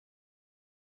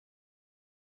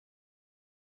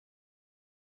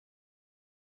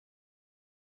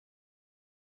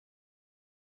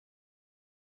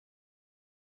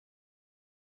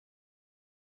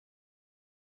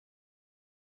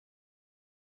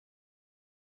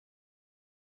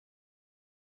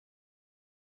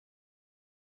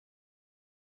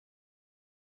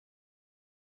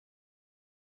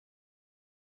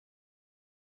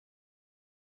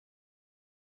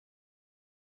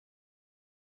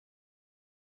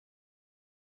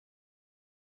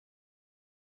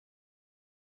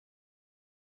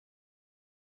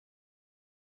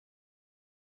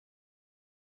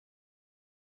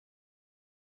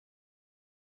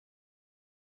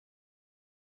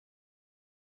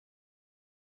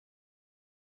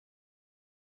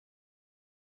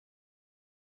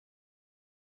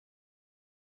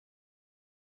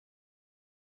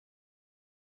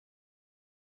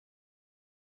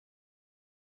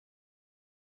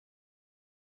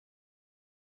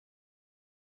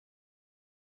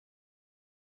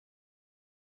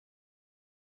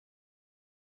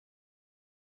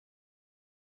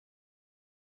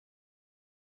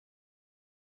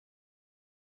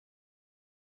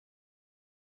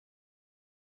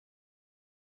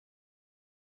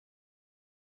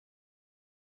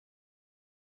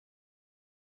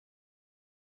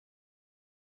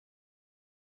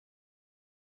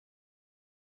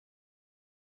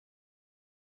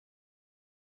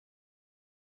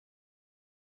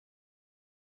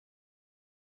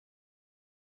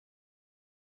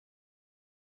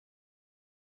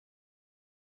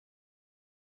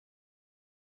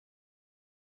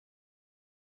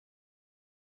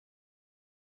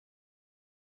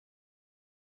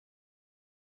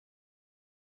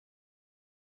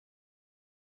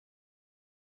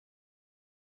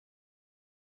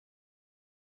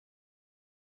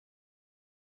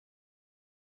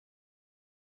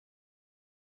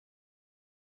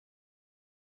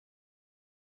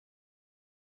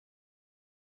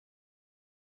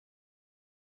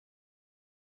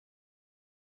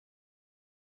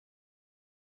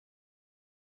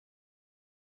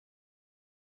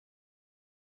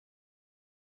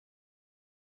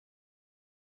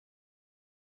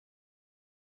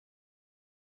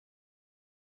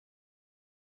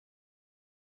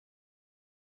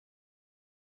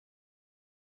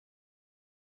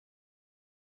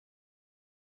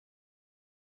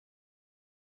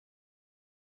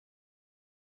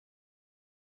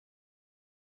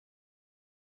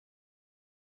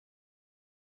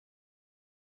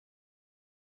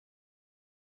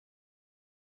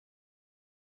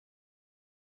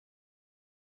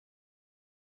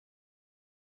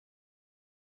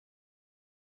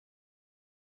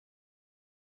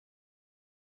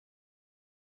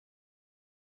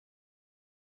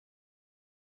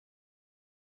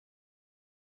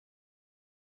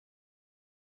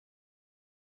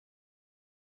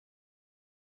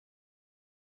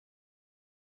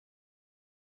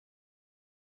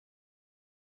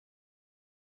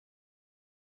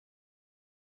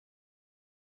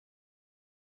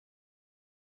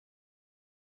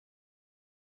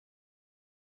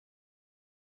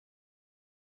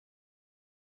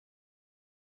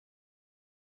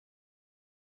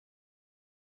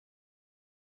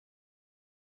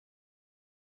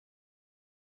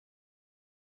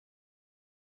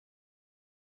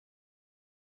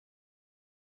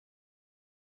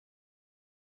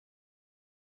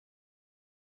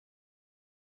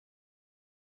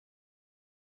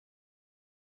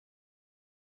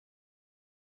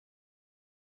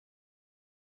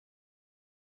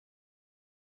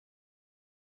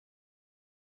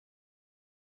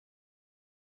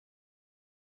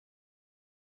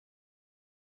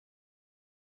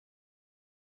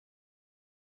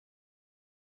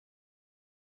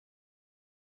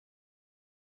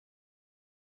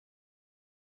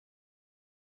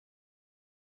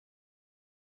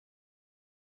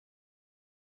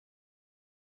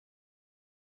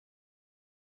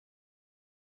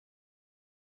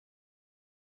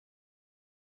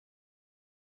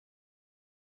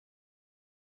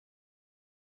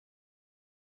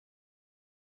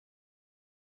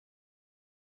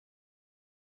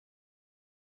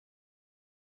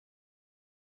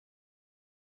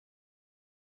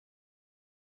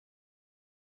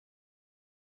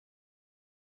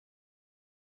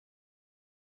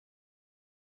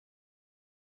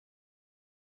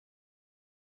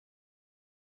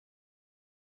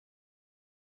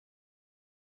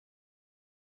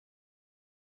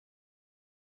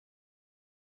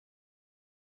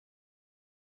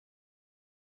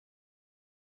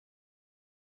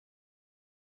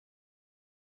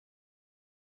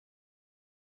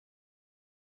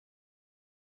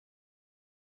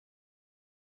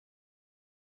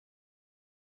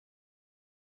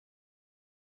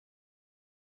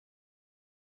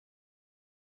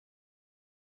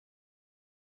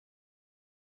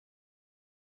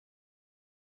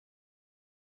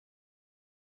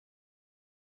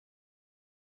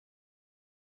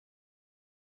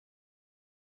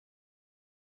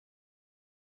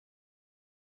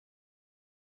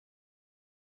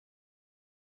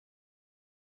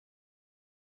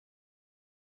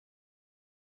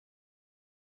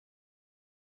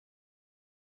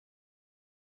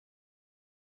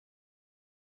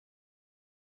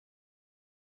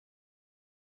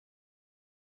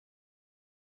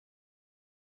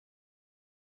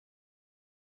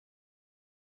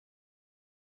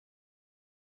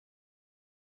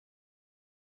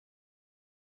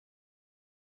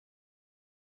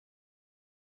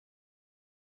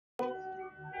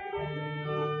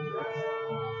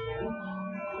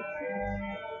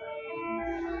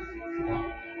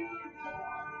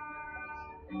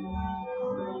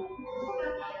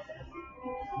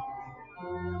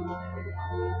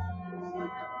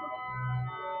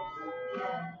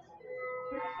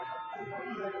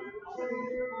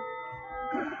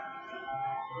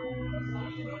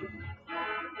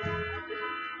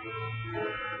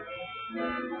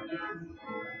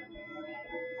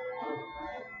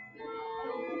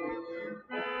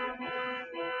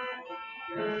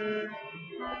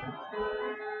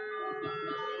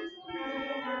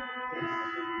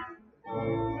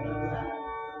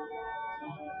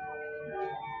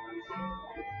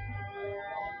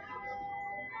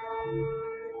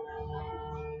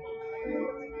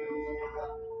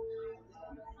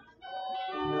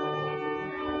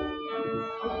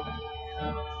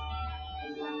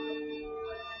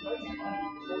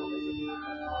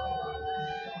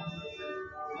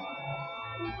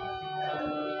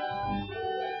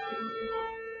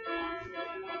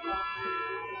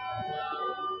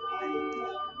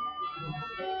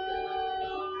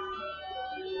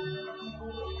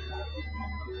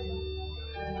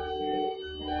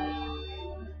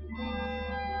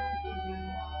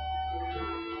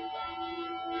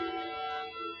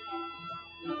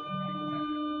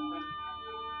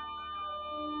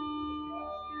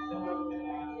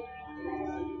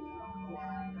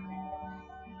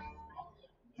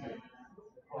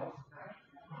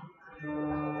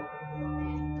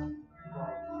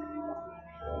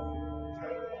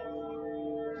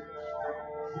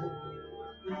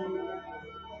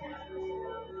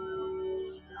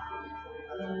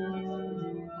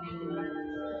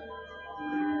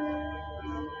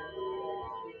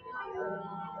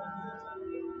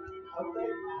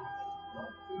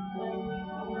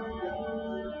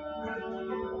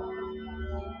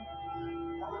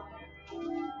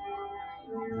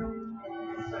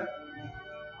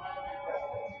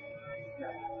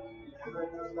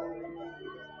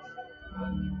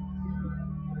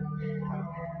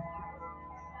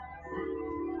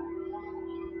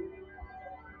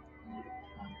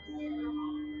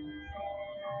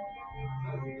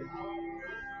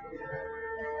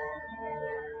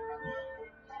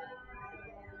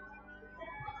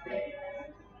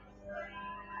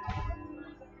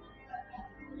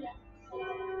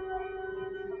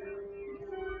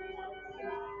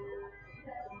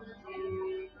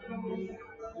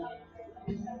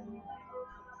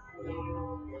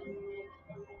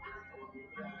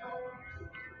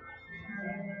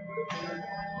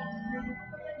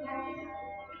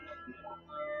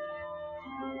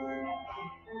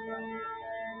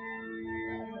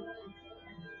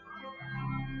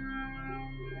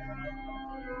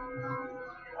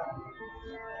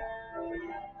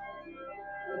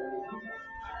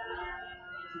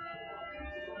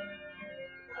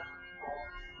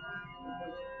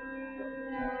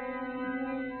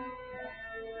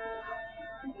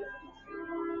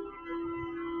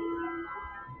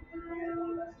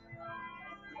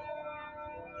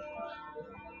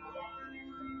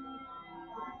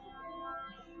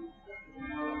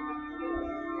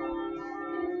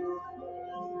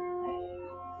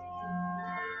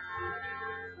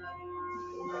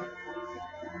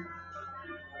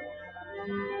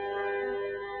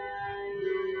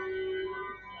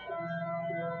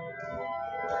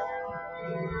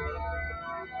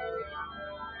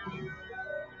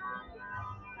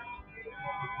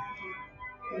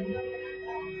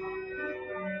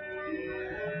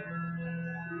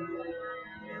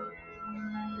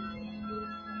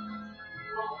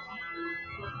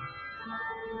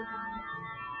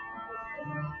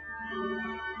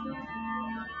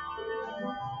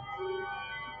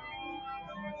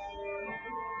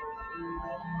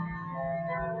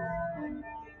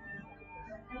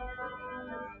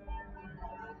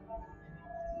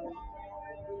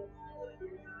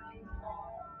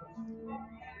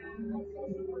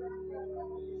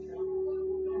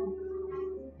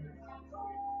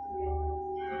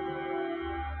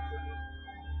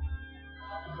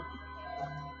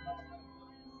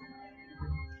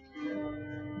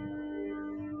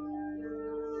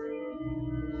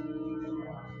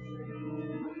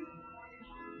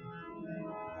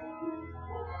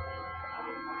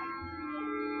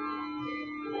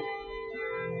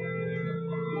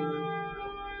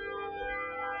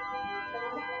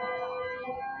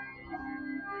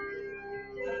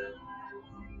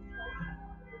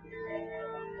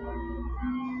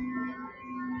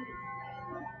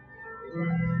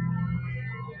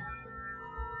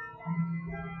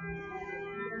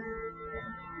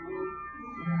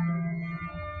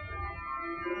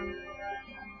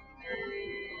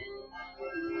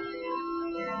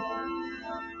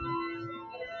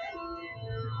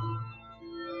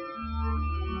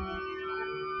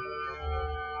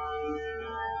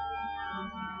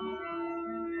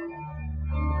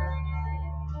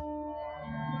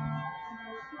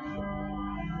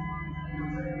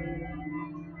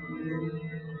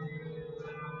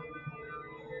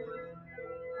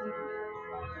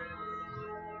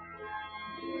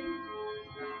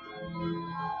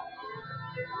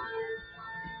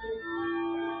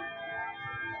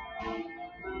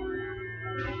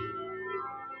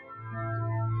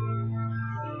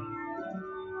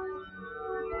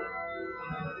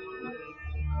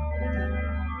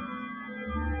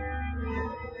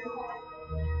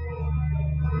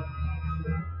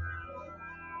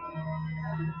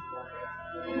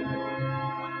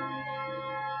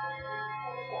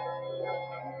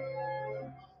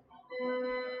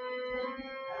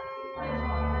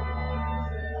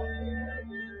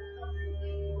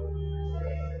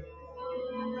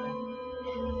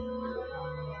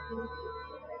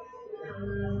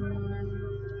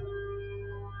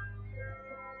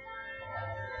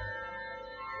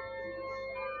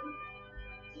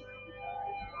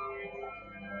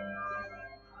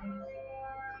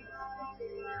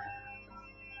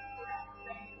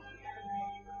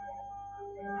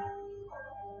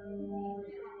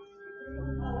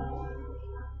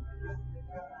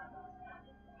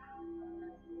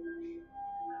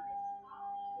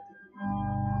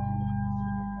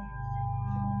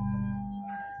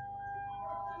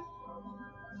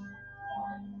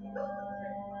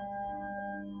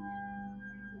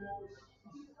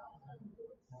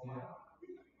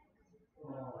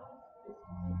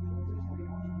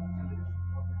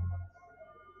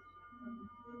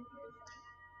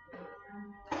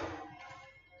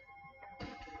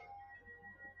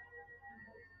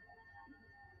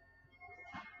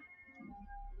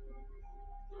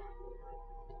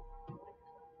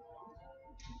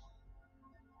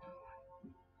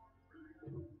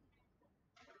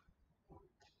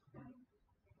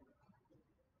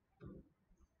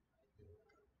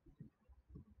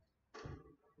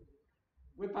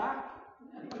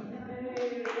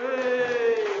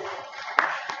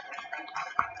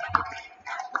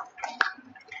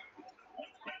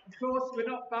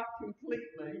back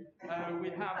completely. We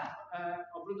have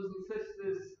our brothers and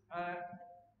sisters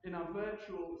in our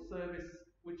virtual service,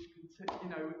 which it's a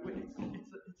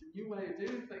new way of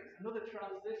doing things, another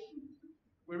transition.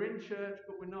 We're in church,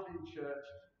 but we're not in church.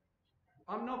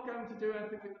 I'm not going to do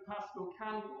anything with the paschal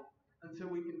candle until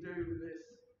we can do this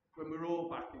when we're all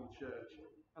back in church,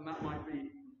 and that might be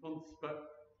months, but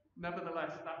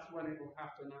nevertheless, that's when it will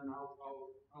happen, and I'll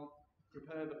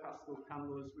prepare the paschal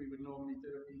candle as we would normally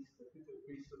do at Easter, because it would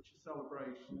be such a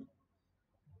celebration.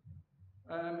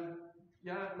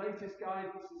 Latest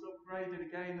guidance is upgraded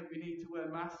again that we need to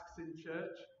wear masks in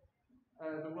church.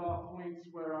 There are points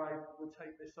where I will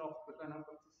take this off, but then I've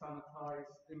got to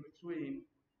sanitize in between.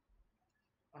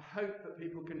 I hope that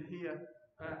people can hear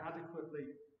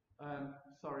adequately.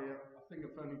 Sorry, I think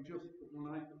I've only just put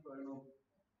my microphone on.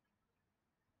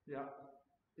 Yeah.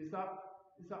 Is that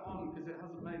on? Because it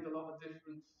hasn't made a lot of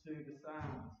difference to the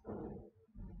sound.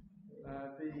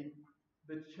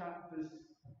 The chat, there's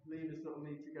levers that will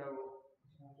need to go up.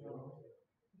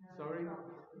 Sorry?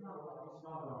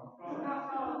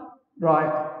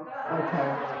 Right. Okay.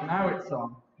 Now it's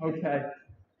on. Okay.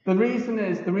 The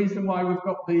reason why we've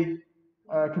got the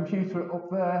computer up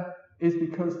there is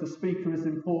because the speaker is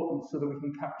important so that we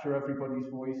can capture everybody's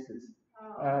voices.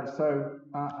 So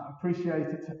I appreciate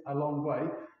it a long way,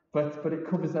 but it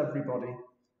covers everybody.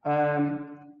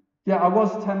 I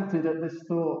was tempted at this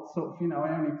thought, I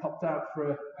only popped out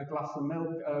for a glass of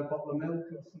milk, a bottle of milk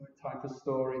or something type of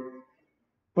story.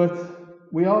 But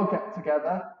we all get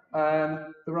together.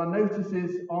 There are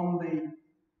notices on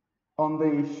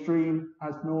the stream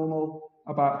as normal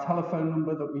about a telephone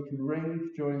number that we can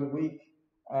ring during the week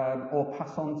or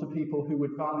pass on to people who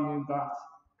would value that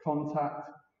contact.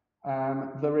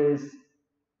 There is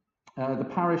the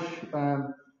parish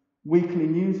weekly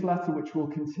newsletter, which will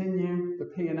continue. The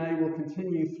P&A will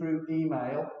continue through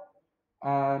email.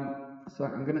 So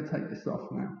I'm going to take this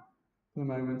off now for a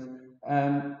moment.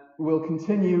 We'll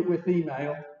continue with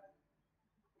email.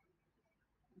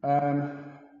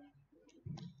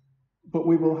 But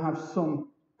we will have some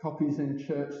copies in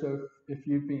church, so if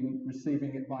you've been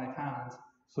receiving it by hand,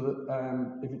 so that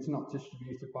if it's not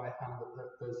distributed by hand,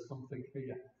 that there's something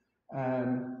here.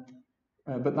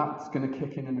 But that's going to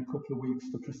kick in a couple of weeks.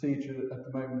 The procedure at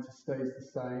the moment stays the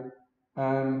same.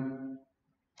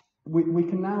 We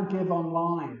can now give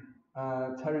online.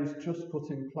 Terry's just put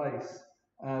in place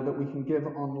that we can give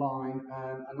online,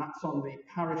 and that's on the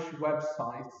parish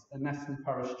website, Neston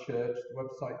Parish Church. The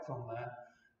website's on there.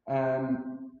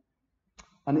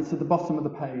 And it's at the bottom of the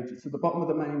page. It's at the bottom of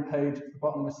the main page, it's at the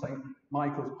bottom of St.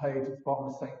 Michael's page, it's the bottom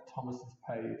of St. Thomas's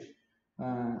page.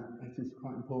 It is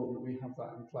quite important that we have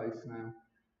that in place now.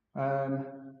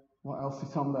 What else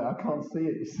is on there? I can't see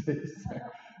it, you see.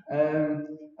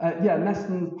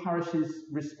 Neston Parish's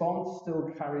response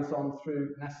still carries on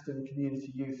through Neston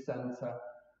Community Youth Centre.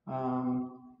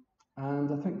 And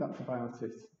I think that's about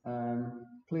it.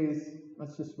 Please,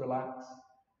 let's just relax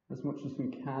as much as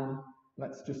we can.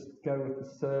 Let's just go with the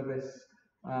service.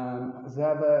 As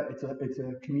ever, it's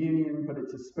a communion, but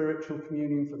it's a spiritual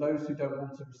communion. For those who don't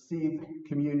want to receive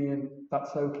communion,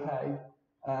 that's okay.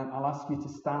 I'll ask you to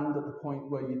stand at the point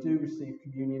where you do receive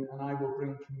communion, and I will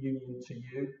bring communion to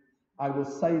you. I will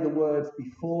say the words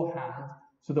beforehand,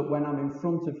 so that when I'm in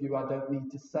front of you, I don't need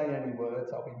to say any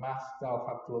words. I'll be masked, I'll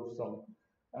have gloves on.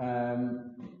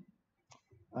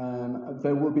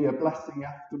 There will be a blessing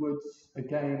afterwards.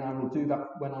 Again, I will do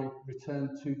that when I return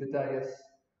to the dais.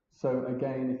 So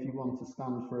again, if you want to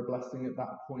stand for a blessing at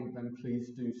that point, then please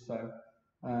do so.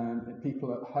 If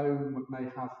people at home may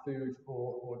have food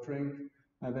or drink,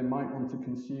 they might want to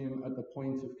consume at the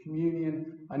point of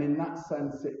communion. And in that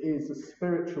sense, it is a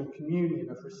spiritual communion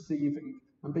of receiving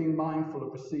and being mindful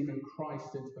of receiving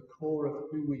Christ into the core of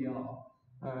who we are,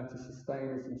 to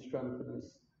sustain us and strengthen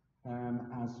us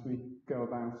as we go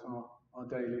about our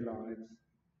daily lives.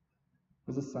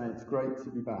 As I say, it's great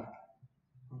to be back.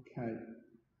 Okay.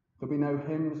 There'll be no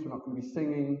hymns, we're not going to be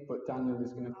singing, but Daniel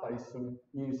is going to play some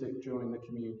music during the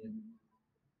communion.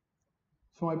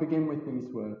 So I begin with these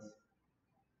words.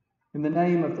 In the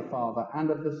name of the Father, and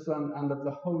of the Son, and of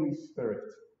the Holy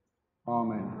Spirit.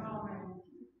 Amen. Amen.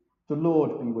 The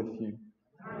Lord be with you.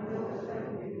 And also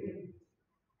with you.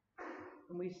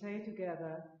 And we say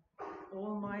together,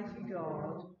 Almighty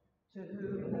God, to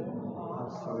whom all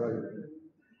hearts are open,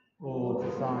 all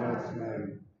desires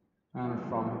known, and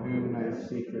from whom no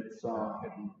secrets are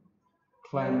hidden.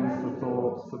 Cleanse the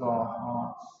thoughts of our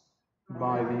hearts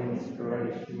by the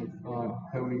inspiration of thy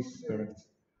Holy Spirit,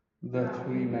 that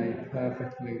we may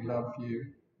perfectly love you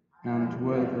and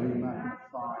worthily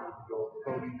magnify your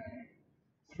holy name,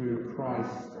 through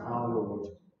Christ our Lord.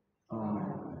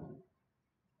 Amen.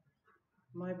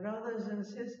 My brothers and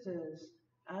sisters,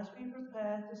 as we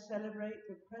prepare to celebrate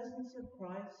the presence of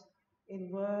Christ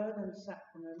in word and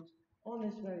sacrament on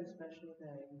this very special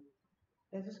day,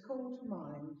 let us call to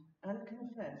mind and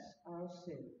confess our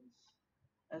sins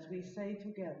as we say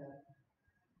together,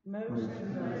 Most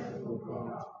merciful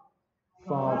God,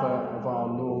 Father of our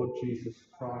Lord Jesus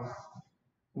Christ,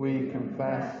 we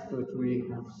confess that we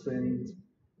have sinned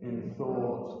in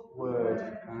thought,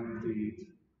 word, and deed.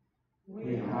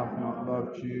 We have not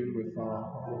loved you with our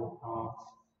whole heart.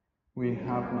 We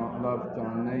have not loved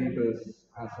our neighbours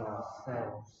as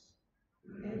ourselves.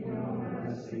 In your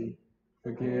mercy,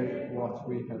 forgive what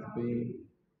we have been.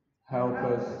 Help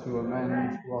us to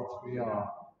amend what we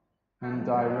are, and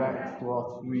direct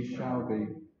what we shall be,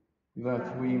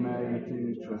 that we may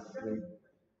do justly,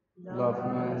 love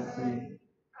mercy,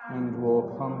 and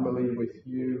walk humbly with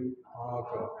you, our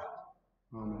God.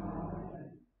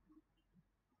 Amen.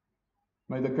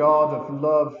 May the God of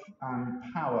love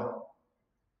and power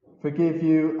forgive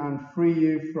you and free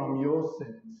you from your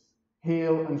sins,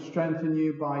 heal and strengthen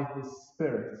you by his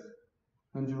Spirit,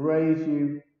 and raise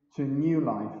you to new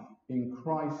life in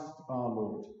Christ our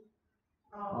Lord.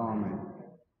 Amen.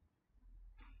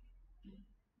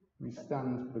 We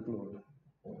stand for the glory.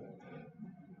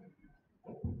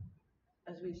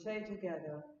 as we say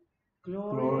together,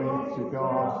 Glory to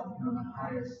God in the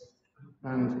highest,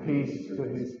 and peace to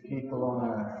his people on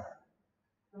earth.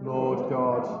 Lord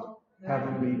God,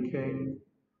 heavenly King,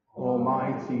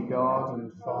 almighty God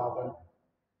and Father,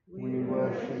 we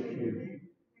worship you.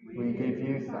 We give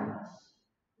you thanks.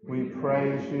 We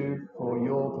praise you for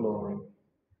your glory.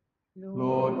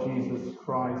 Lord Jesus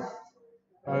Christ,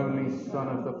 only Son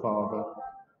of the Father,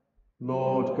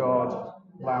 Lord God,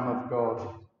 Lamb of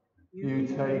God, you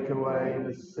take away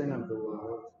the sin of the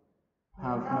world.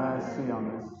 Have mercy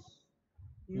on us.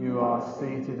 You are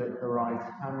seated at the right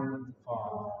hand of the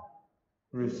Father.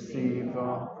 Receive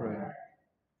our prayer.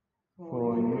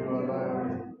 For you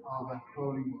alone are the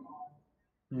Holy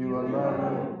One. You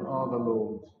alone are the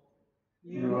Lord.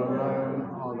 You alone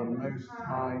are the Most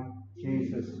High,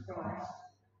 Jesus Christ,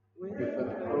 with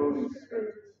the Holy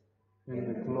Spirit,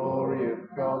 in the glory of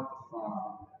God the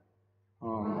Father.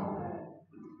 Amen.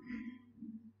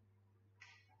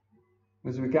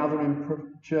 As we gather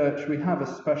in church, we have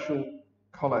a special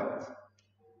collect.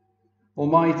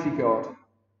 Almighty God,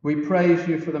 we praise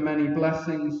you for the many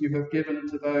blessings you have given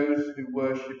to those who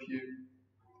worship you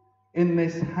in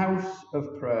this house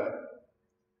of prayer.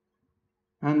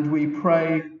 And we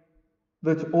pray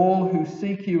that all who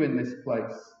seek you in this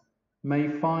place may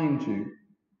find you,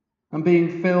 and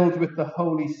being filled with the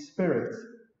Holy Spirit,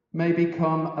 may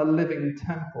become a living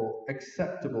temple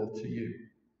acceptable to you.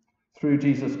 Through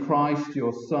Jesus Christ,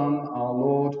 your Son, our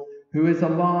Lord, who is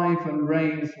alive and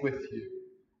reigns with you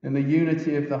in the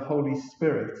unity of the Holy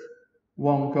Spirit,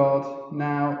 one God,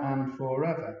 now and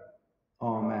forever.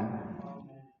 Amen.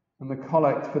 And the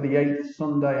collect for the 8th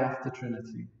Sunday after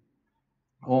Trinity.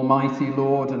 Almighty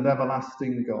Lord and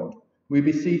everlasting God, we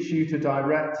beseech you to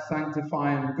direct,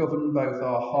 sanctify, and govern both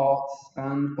our hearts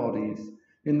and bodies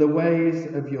in the ways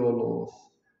of your laws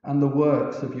and the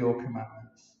works of your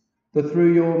commandments, that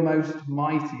through your most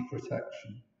mighty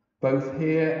protection, both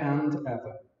here and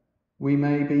ever, we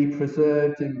may be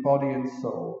preserved in body and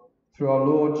soul through our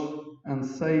Lord and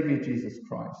Saviour Jesus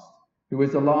Christ, who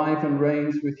is alive and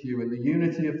reigns with you in the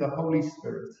unity of the Holy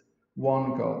Spirit,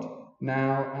 one God,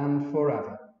 now and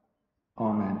forever.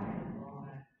 Amen.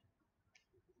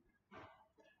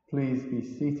 Please be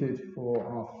seated for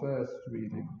our first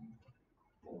reading.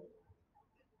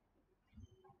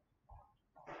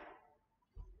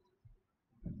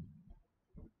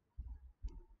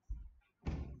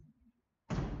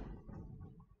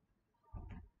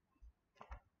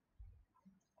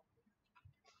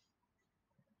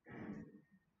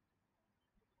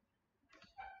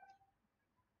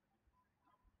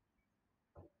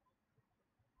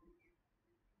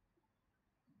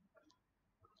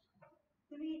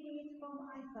 The reading is from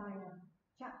Isaiah,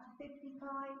 chapter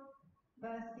 55,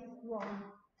 verses 1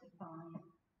 to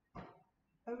 5.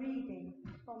 A reading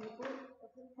from the book of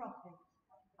the prophet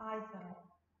Isaiah.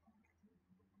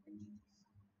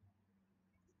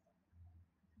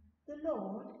 The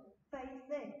Lord says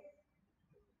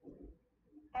this: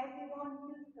 everyone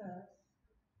who thirsts,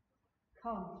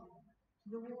 come to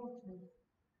the waters.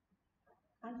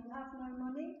 And you have no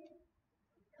money?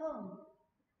 Come,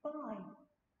 buy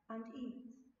and eat.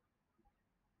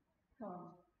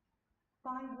 Come,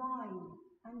 buy wine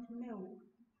and milk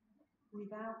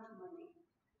without money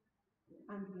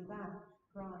and without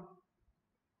price.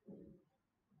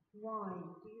 Why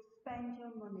do you spend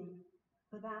your money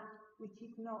for that which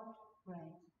is not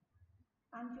bread,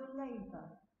 and your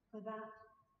labour for that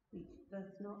which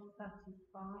does not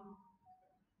satisfy?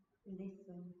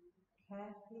 Listen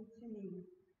carefully to me,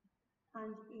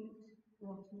 and eat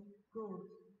what is good,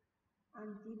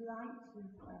 and delight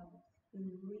yourselves in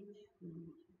rich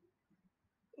food.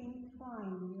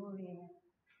 Incline your ear,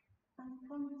 and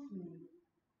come to me.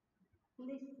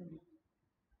 Listen,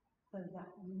 so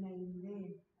that you may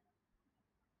live.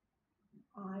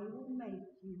 I will make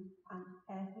you an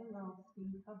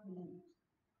everlasting covenant,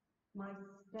 my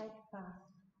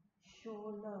steadfast,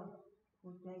 sure love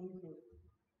for David.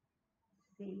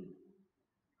 See,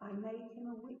 I made him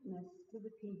a witness to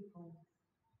the people,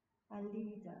 a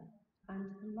leader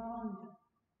and commander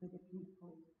for the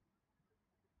people.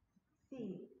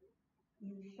 See,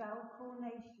 you shall call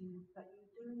nations that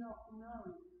you do not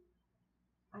know,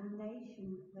 and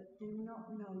nations that do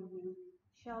not know you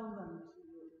shall run to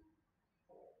you,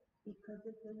 because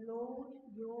of the Lord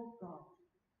your God,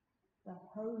 the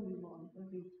Holy One of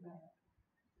Israel,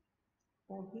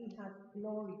 for he has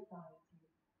glorified you.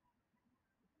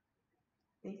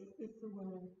 This is the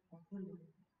word of the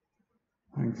Lord.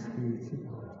 Thanks be to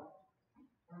God.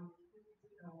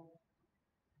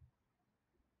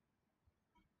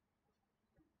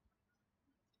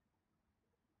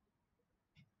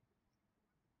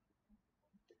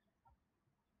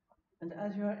 And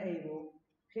as you are able,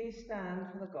 please stand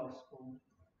for the gospel.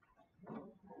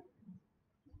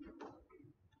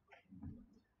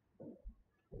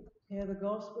 Hear the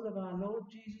gospel of our Lord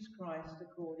Jesus Christ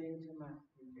according to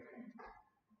Matthew.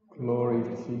 Glory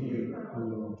to you, O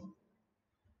Lord.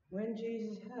 When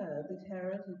Jesus heard that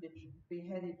Herod had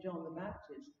beheaded John the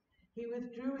Baptist, he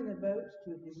withdrew in a boat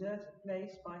to a deserted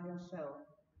place by himself.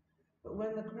 But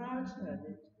when the crowds heard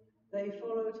it, they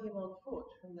followed him on foot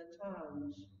from the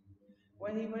towns.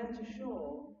 When he went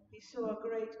ashore, he saw a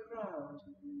great crowd,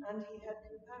 and he had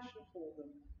compassion for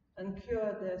them, and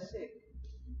cured their sick.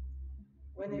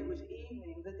 When it was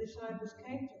evening, the disciples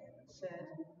came to him and said,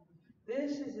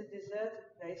 "This is a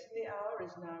deserted place, and the hour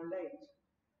is now late.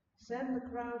 Send the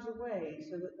crowds away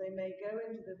so that they may go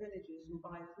into the villages and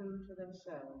buy food for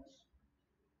themselves."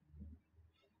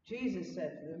 Jesus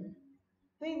said to them,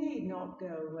 "They need not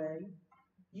go away.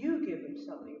 You give them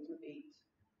something to eat."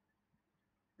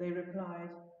 They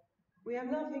replied, "We have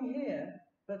nothing here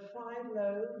but 5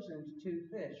 loaves and 2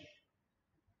 fish."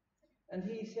 And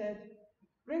he said,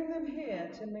 "Bring them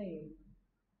here to me."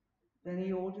 Then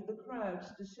he ordered the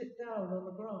crowds to sit down on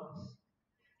the grass.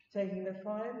 Taking the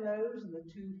 5 loaves and the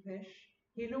 2 fish,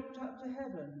 he looked up to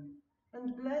heaven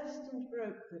and blessed and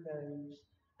broke the loaves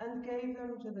and gave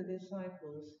them to the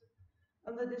disciples,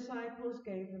 and the disciples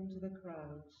gave them to the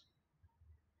crowds.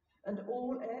 And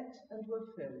all ate and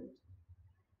were filled,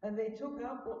 and they took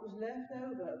up what was left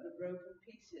over of the broken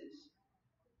pieces,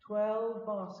 12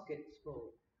 baskets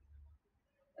full.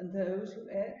 And those who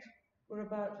ate were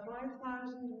about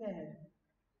 5,000 men,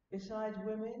 besides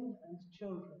women and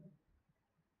children.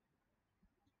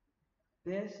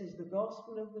 This is the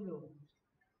gospel of the Lord.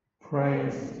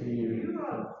 Praise to you,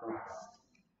 O Christ.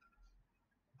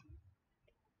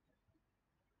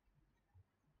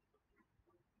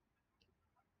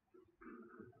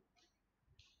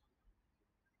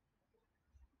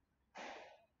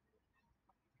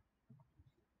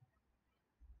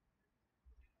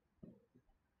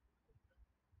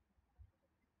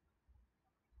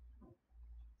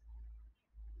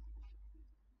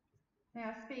 May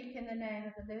I speak in the name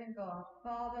of the living God,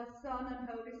 Father, Son, and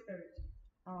Holy Spirit.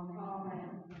 Amen.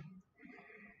 Amen.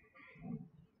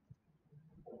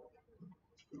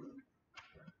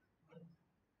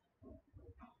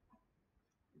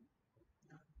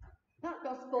 That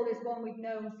gospel is one we've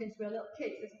known since we were little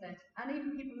kids, isn't it? And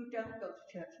even people who don't go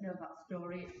to church know that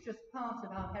story. It's just part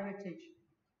of our heritage.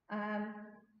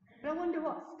 But I wonder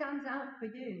what stands out for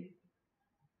you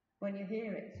when you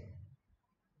hear it.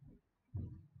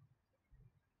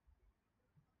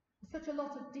 There's such a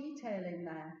lot of detail in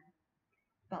there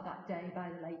about that day by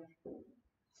the lake.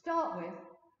 Start with,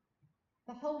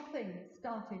 the whole thing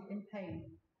started in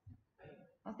pain.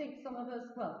 I think some of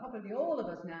us, well, probably all of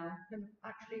us now, can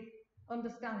actually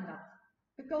understand that.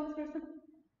 We've gone through some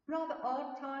rather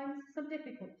odd times, some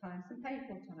difficult times, some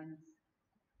painful times.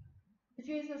 For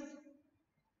Jesus,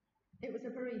 it was a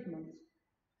bereavement.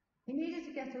 He needed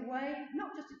to get away,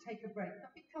 not just to take a break,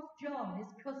 but because John,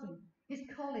 his cousin, his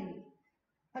colleague,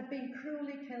 had been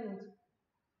cruelly killed.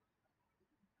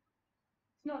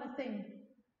 It's not a thing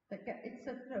that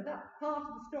that part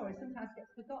of the story sometimes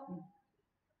gets forgotten.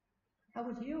 How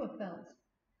would you have felt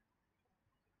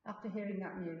after hearing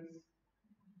that news?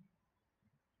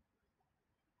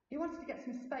 He wanted to get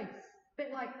some space, a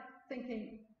bit like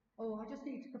thinking, oh, I just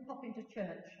need to pop into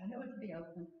church. I know it'll be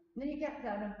open. And then you get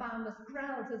there and found there's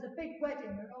crowds, there's a big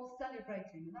wedding, they're all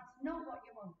celebrating, and that's not what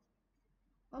you want.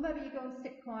 Or maybe you go and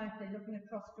sit quietly looking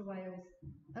across to Wales,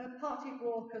 and a party of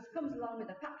walkers comes along with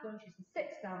their packed lunches and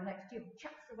sits down next to you and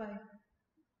chats away.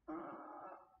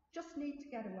 Just need to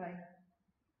get away.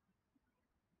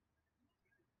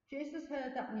 Jesus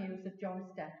heard that news of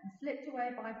John's death and slipped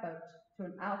away by boat to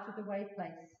an out-of-the-way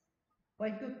place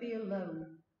where he could be alone,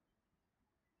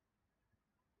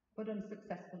 but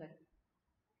unsuccessfully.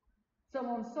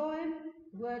 Someone saw him,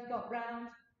 the word got round,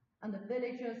 and the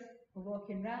villagers were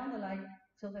walking round the lake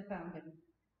till they found him.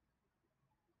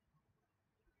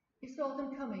 He saw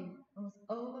them coming and was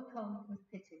overcome with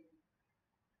pity.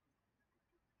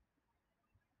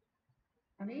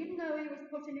 And even though he was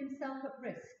putting himself at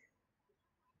risk,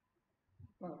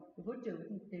 well, he would do,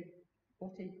 wouldn't he,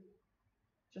 what he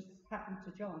just happened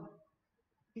to John,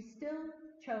 he still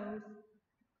chose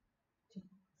to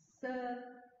serve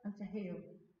and to heal.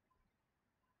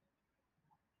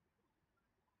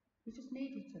 He just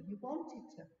needed to. He wanted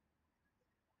to.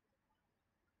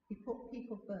 He put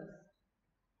people first.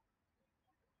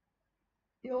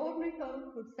 The ordinary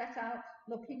folk would set out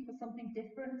looking for something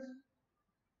different,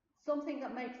 something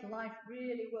that makes life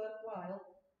really worthwhile.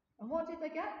 And what did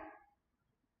they get?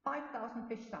 5,000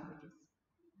 fish sandwiches.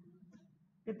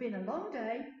 It had been a long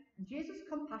day, and Jesus'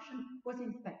 compassion was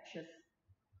infectious.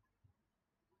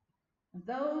 And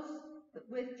those that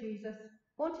with Jesus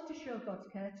wanted to show God's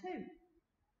care too.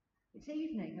 It's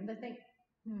evening, and they think,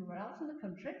 we're out in the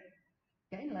country,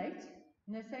 getting late,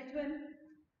 and they say to him,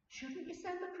 shouldn't you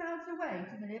send the crowds away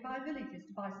to the nearby villages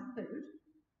to buy some food?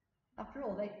 After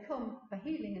all, they come for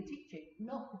healing and teaching,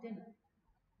 not for dinner.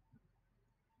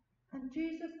 And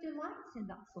Jesus delights in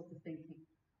that sort of thinking.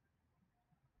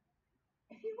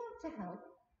 If you want to help,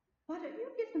 why don't you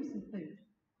give them some food?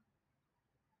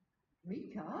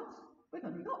 We can't. We've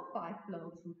only got 5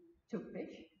 loaves and 2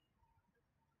 fish.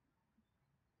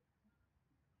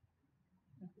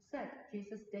 Like I said,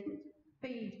 Jesus didn't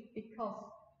feed because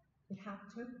he had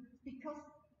to, because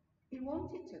he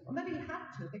wanted to. Or maybe he had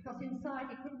to because inside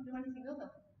he couldn't do anything other.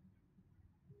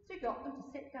 So he got them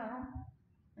to sit down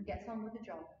and gets on with the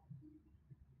job.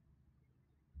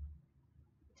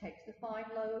 He takes the 5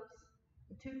 loaves,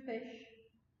 the 2 fish,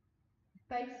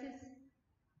 faces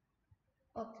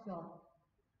up to God,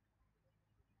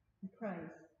 and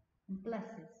prays, and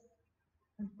blesses,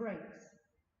 and breaks,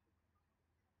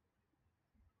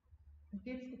 and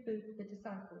gives the food to the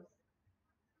disciples.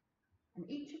 And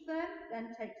each of them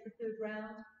then takes the food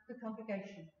round the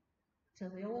congregation till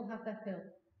they all have their fill.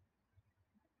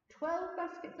 12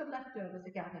 baskets of leftovers are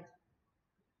gathered.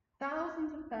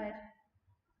 Thousands are fed,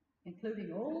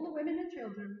 including all the women and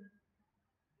children.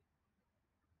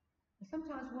 I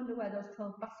sometimes wonder where those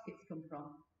 12 baskets come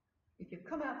from. If you've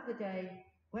come out for the day,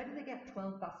 where do they get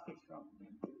 12 baskets from?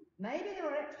 Maybe there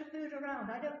were extra food around,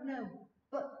 I don't know.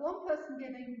 But one person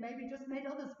giving maybe just made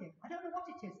others give. I don't know what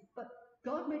it is, but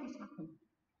God made it happen.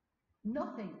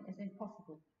 Nothing is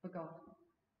impossible for God.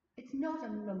 It's not a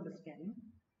numbers game.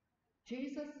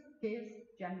 Jesus gives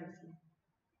generously.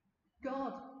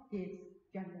 God gives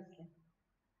generously.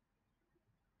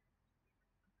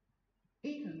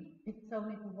 Even if it's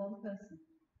only for one person.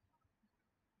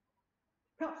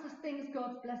 Perhaps there's things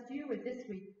God's blessed you with this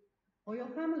week, or your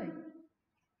family.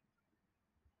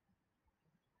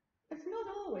 It's not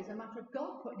always a matter of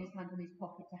God putting his hand in his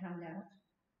pocket to hand out.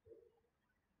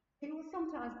 He will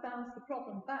sometimes bounce the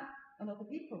problem back on other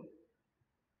people.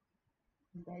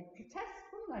 And they'd protest,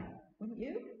 wouldn't they? Wouldn't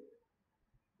you?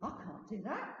 I can't do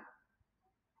that.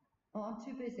 Or I'm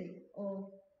too busy. Or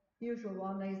the usual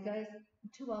one these days,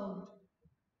 I'm too old.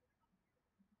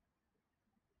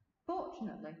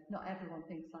 Fortunately, not everyone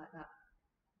thinks like that.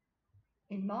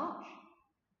 In March,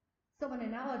 someone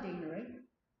in our deanery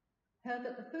heard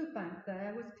that the food bank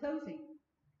there was closing,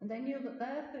 and they knew that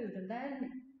their food and their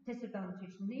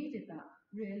disadvantaged needed that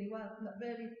really well.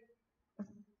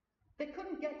 They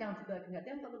couldn't get down to Birkenhead. They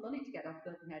hadn't got the money to get down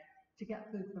to Birkenhead to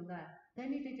get food from there. They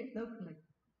needed it locally.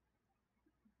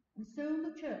 And soon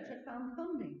the church had found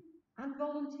funding and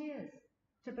volunteers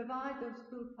to provide those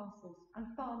food parcels and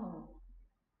far more.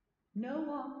 No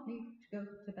one needs to go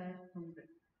to bed hungry.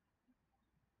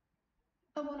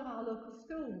 And one of our local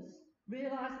schools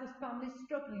realised there was families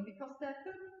struggling because their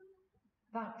food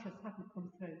vouchers hadn't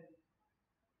come through.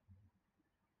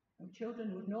 And children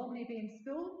who would normally be in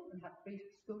school and had free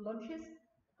school lunches,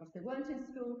 because they weren't in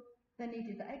school, they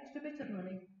needed the extra bit of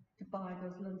money to buy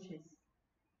those lunches.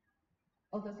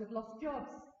 Others had lost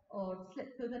jobs or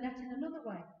slipped through the net in another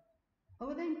way. Or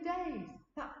within days,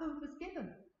 that food was given.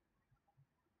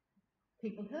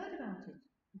 People heard about it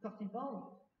and got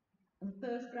involved, and the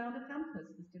first round of hampers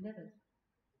was delivered.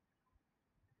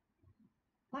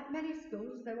 Like many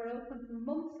schools, they were open for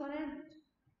months on end.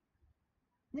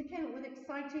 And they came up with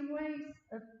exciting ways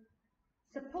of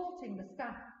supporting the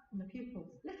staff and the pupils,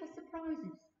 little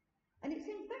surprises. And it's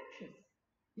infectious.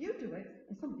 You do it,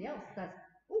 and somebody else says,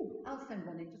 oh, I'll send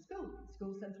one into school. The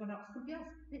school sends one out to somebody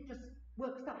else. It just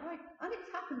works that way. And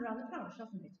it's happened around the parish,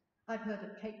 hasn't it? I've heard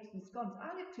of cakes and scones.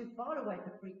 I live too far away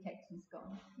for free cakes and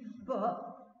scones. But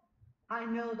I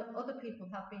know that other people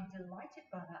have been delighted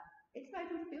by that. It's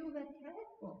made them feel they're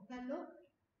cared for, they're loved.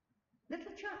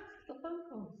 Little chats, little phone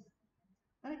calls.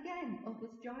 And again,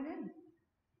 others join in.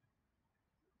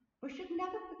 We should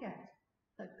never forget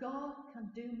that God can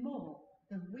do more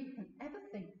than we can ever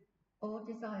think or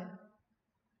desire.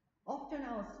 Often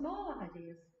our small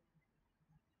ideas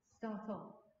start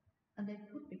off and they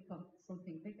could become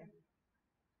something bigger.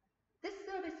 This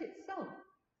service itself,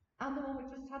 and the one we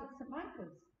just had at St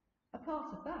Michael's, are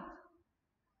part of that.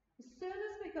 As soon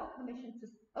as we got permission to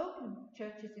open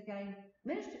churches again,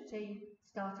 ministry team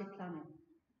started planning.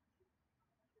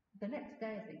 The next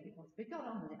day, I think it was, we got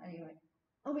on with it anyway.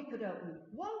 And we could open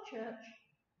one church,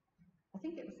 I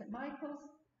think it was St Michael's,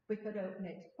 we could open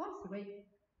it once a week,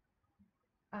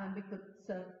 and we could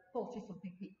serve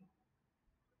 40-something people.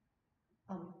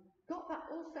 And we got that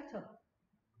all set up.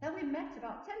 Then we met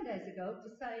about 10 days ago to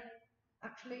say,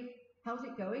 actually, how's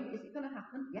it going? Is it going to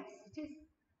happen? Yes, it is.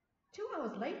 2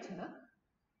 hours later,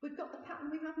 we've got the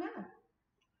pattern we have now.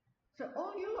 So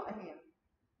all you lot are here.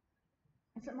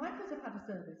 And St Michael's have had a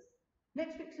service.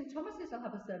 Next week, St Thomas's will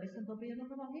have a service, and there'll be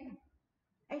another one here.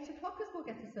 8 o'clockers will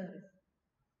get a service.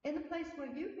 In a place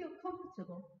where you feel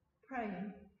comfortable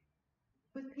praying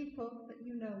with people that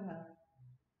you know well.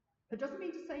 It doesn't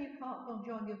mean to say you can't go and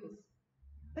join the others.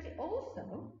 But it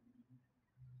also,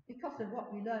 because of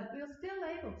what we learned, we are still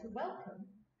able to welcome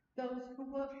those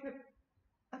who worship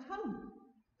at home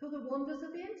through the wonders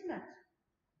of the internet.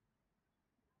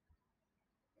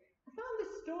 I found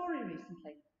this story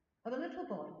recently of a little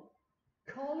boy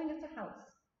calling at a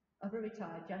house of a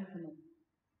retired gentleman.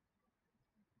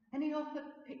 And he offered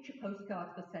picture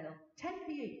postcards for sale, 10p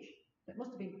each. It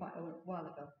must have been quite a while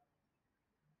ago.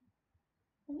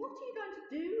 And what are you going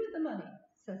to do with the money?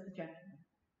 Says the gentleman.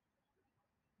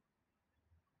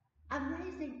 I'm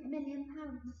raising £1 million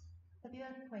for the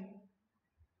earthquake,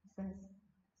 he says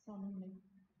solemnly.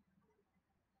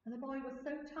 And the boy was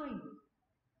so tiny,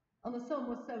 and the sum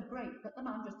was so great that the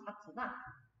man just had to laugh.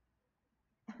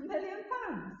 £1 million?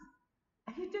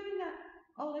 Are you doing that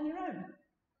all on your own?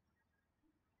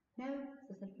 No,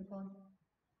 says the little boy.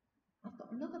 I've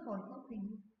got another boy helping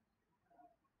me.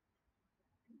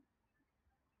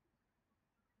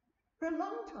 For a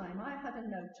long time, I had a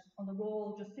note on the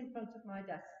wall just in front of my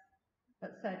desk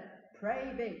that said,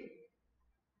 pray big.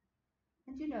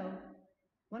 And you know,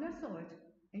 when I saw it,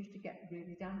 I used to get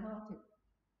really downhearted.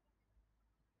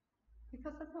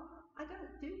 Because I thought, I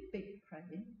don't do big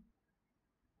praying.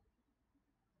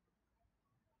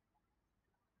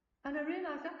 And I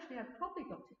realised actually I'd probably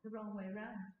got it the wrong way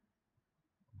around.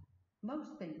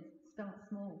 Most things start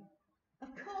small. Of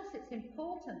course, it's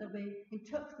important that we're in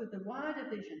touch with the wider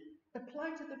vision, the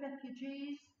plight of the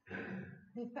refugees,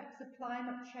 the effects of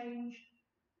climate change,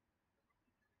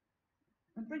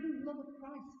 and bringing the love of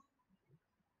Christ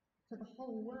to the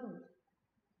whole world.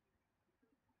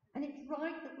 And it's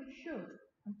right that we should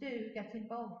and do get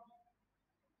involved.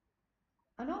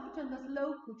 And often there's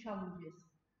local challenges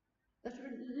that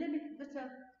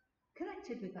are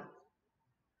connected with that.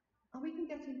 And we can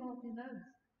get involved in those.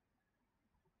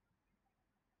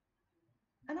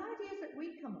 And ideas that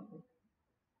we come up with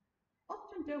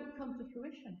often don't come to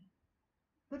fruition,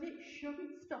 but it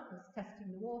shouldn't stop us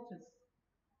testing the waters.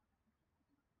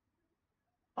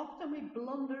 Often we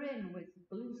blunder in with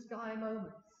blue sky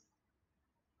moments,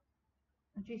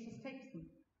 and Jesus takes them.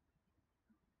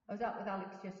 I was out with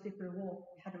Alex yesterday for a walk.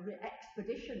 We had an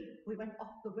expedition. We went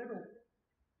off the Wirral.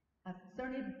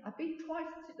 I've been twice.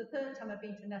 This is the third time I've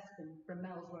been to Neston from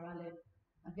Mells, where I live.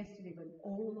 And yesterday went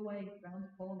all the way round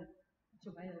the corner to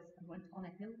Wales and went on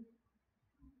a hill.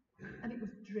 And it was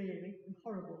dreary and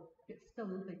horrible. It's still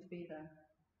lovely to be there.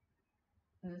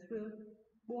 And as we were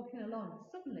walking along,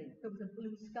 suddenly there was a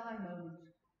blue sky moment.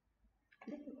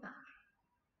 A little patch.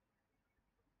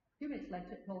 A few minutes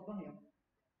later, it rolled on.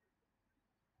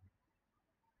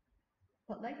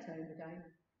 But later in the day,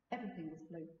 everything was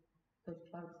blue. Those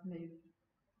clouds moved.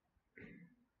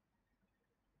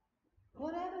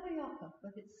 Whatever we offer,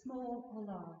 whether it's small or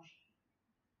large,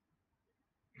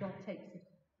 God takes it.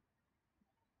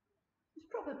 It's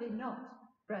probably not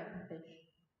bread and fish.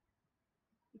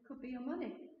 It could be your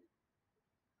money.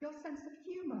 your sense of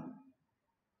humour,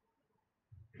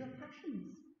 your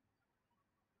passions,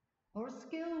 or a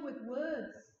skill with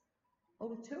words or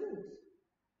with tools,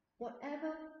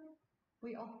 whatever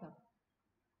we offer,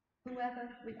 whoever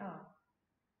we are,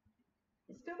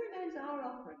 it still remains our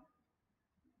offering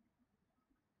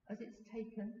as it's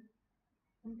taken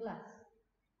and blessed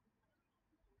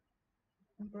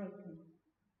and broken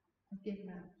and given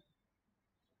out.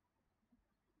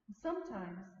 And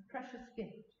sometimes a precious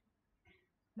gift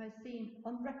may seem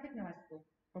unrecognisable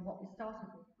from what we started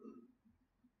with.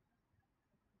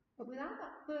 But without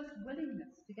that first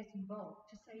willingness to get involved,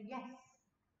 to say yes,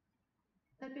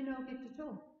 there'd be no gift at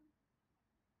all.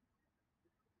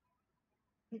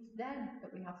 It's then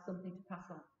that we have something to pass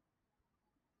on.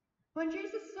 When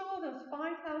Jesus saw those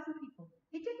 5,000 people,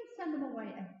 he didn't send them away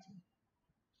empty.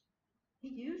 He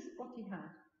used what he had,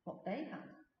 what they had,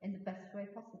 in the best way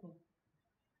possible,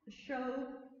 to show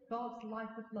God's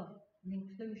life of love and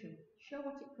inclusion, show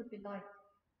what it could be like.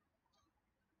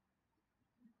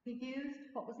 He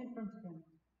used what was in front of him,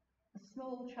 a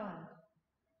small child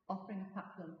offering a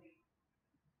packed lunch.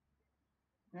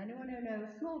 And anyone who knows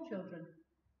small children,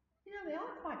 they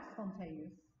are quite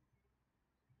spontaneous.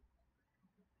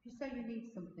 If you say you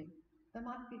need something, they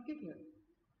might give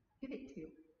it to you.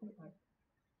 Anyway.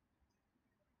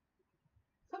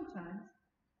 Sometimes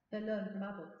they learn from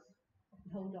adults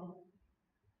and hold on.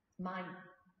 Mine.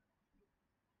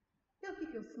 They'll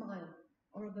give you a smile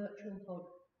or a virtual hug.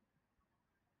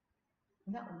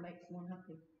 And that will make someone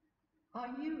happy.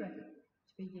 Are you ready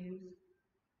to be used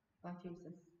by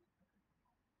Jesus?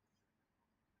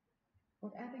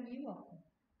 Whatever you offer,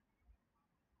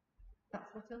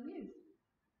 that's what he'll use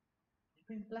to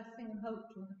bring blessing and hope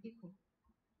to other people.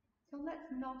 So let's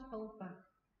not hold back.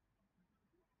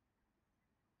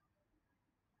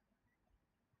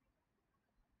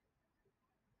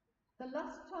 The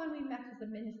last time we met as a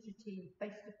ministry team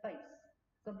face to face,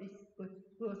 we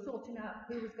were sorting out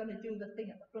who was going to do the thing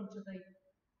at the front of the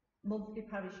monthly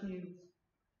parish news.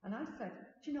 And I said,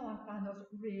 do you know, I find those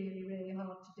really, really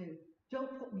hard to do.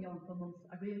 Don't put me on for months.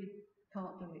 I really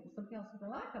can't do it. And something else said,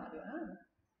 well, I can't do it either.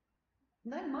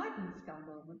 And then my blue sky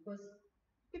moment was,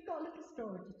 you've got a little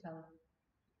story to tell.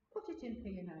 Put it in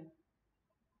P&A.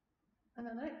 And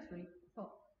then the next week, I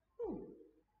thought,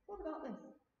 what about this?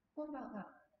 What about that?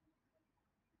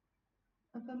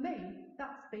 And for me,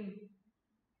 that's been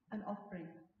an offering.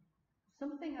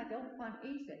 Something I don't find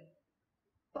easy.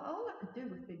 But all I could do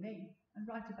was be me and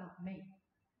write about me.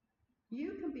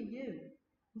 You can be you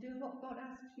and do what God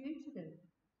asks you to do.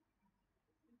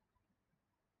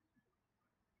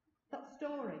 That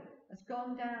story has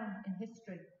gone down in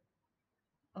history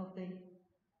of the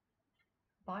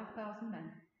 5,000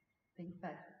 men being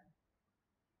fed.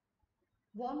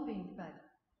 One being fed.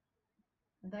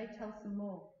 And they tell some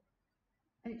more.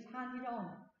 And it's handed on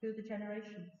through the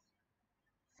generations.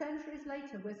 Centuries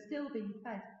later, we're still being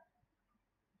fed.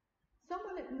 Some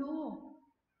will ignore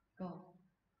God.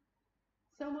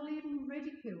 Some will even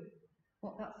ridicule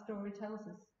what that story tells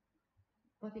us.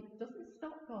 But it doesn't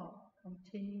stop God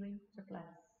continuing to bless.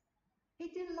 He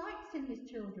delights in his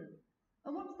children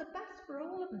and wants the best for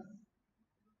all of us.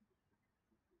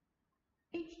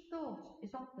 Each thought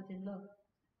is offered in love.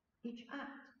 Each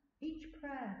act, each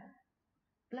prayer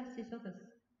blesses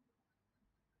others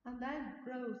and then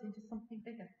grows into something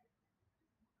bigger.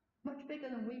 Much bigger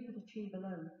than we could achieve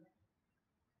alone.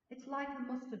 It's like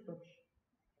a mustard bush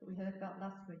that we heard about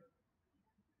last week.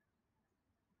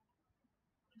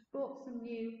 Just bought some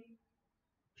new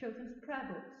children's prayer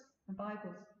books and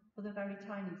Bibles for the very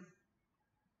tinies.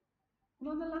 And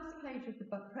on the last page of the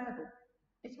prayer book,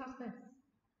 it has this.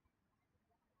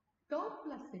 God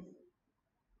bless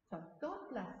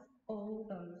all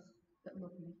those that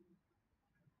love me.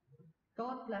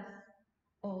 God bless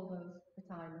all those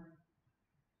that I love.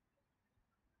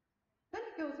 Then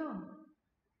it goes on.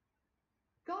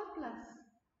 God bless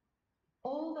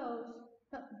all those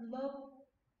that love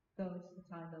those that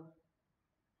I love.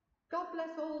 God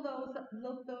bless all those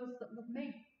that love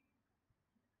me.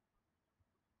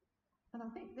 And I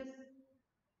think this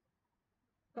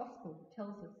gospel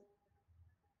tells us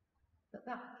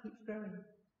that keeps growing.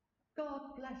 God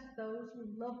bless those who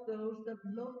love those that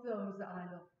love those that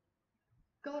I love.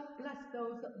 God bless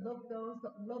those that love those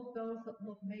that love those that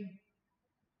love me.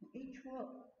 Each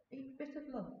bit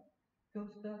of love goes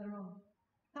further on.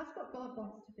 That's what God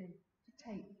wants to do, to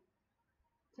take,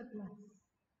 to bless,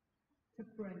 to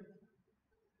break,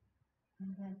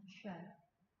 and then to share.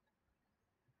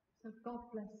 So God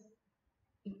bless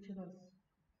each of us,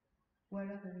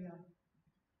 wherever we are.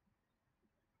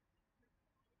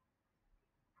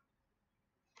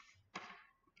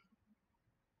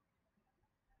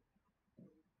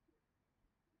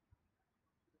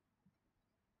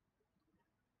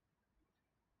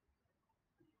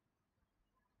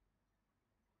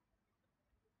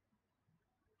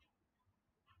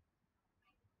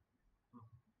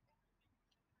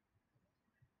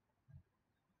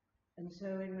 And so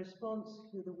in response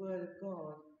to the word of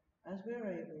God, as we're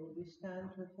able, we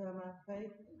stand to affirm our faith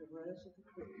in the words of the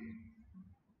Scripture.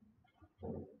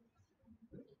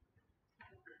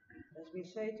 As we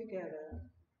say together,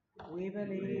 we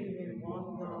believe in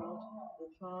one God, the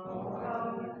Father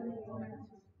Almighty,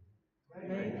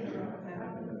 maker of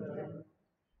heaven and earth,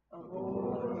 of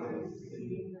all that is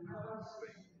seen and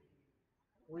unseen.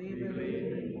 We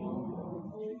believe in one Lord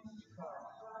Jesus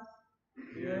Christ,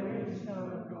 the only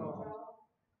Son of God,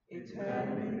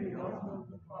 eternally begotten of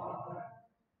the Father,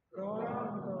 God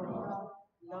from God,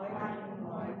 light from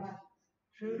light,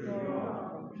 true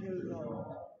God from true God,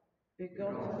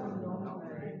 begotten, not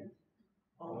made,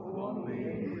 of one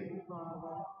being with the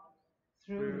Father.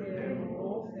 Through him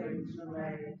all things were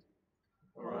made.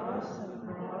 For us and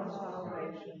for our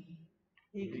salvation,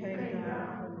 he came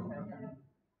down from heaven,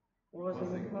 was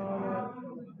incarnate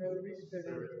from the Holy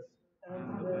Spirit and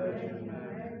the Virgin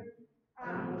Mary,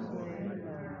 and was made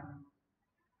man.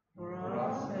 For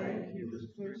our sake he was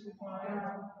crucified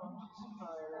on Pontius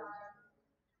Pilate.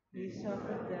 He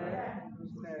suffered death and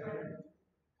was buried.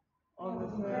 On the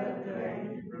third day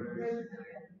he rose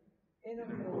again, in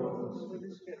accordance with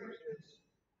the Scriptures.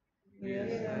 He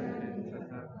ascended into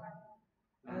heaven,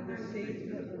 and is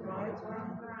seated at the right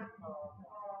hand of the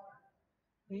Father.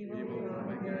 He will come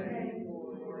again in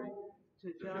glory to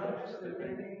judge the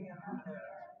living and the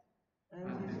dead,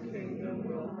 and his kingdom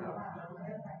will have no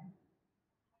end.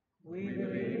 We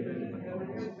believe in the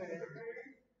Holy Spirit,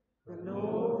 the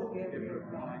Lord, the giver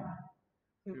of life,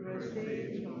 who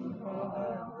proceeds from the Father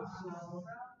and the Son,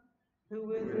 who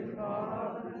with the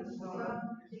Father and the Son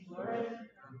is worshipped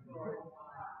and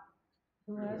glorified,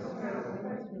 who has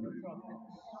spoken through the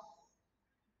prophets.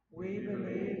 We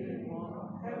believe in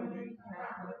one holy,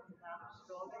 Catholic, and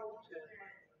apostolic church.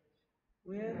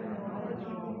 We acknowledge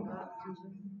your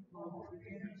baptism for the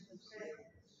forgiveness of sins.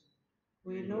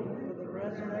 We look for the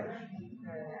resurrection of the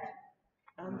dead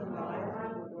and the life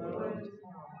of the world to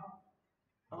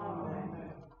come.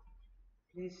 Amen.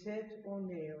 Please sit or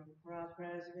kneel for our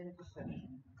prayers of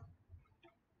intercession.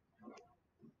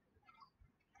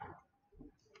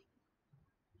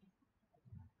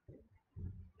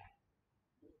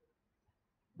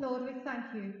 Lord, we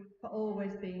thank you for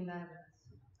always being there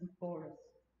with us and for us,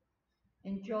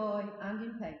 in joy and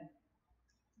in pain.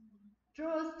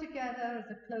 Draw us together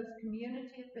as a close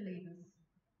community of believers,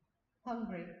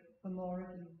 hungry for more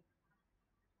of you.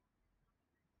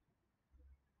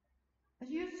 As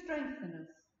you strengthen us,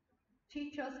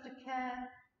 teach us to care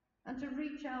and to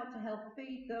reach out to help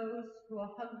feed those who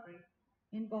are hungry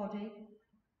in body,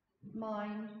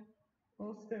 mind,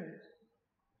 or spirit.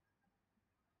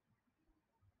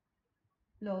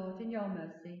 Lord, in your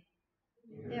mercy,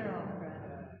 hear our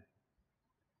prayer.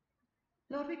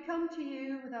 Lord, we come to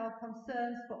you with our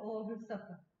concerns for all who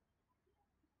suffer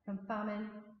from famine,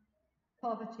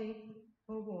 poverty,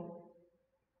 or war,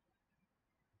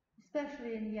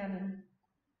 especially in Yemen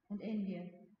and India,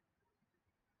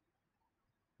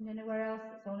 and anywhere else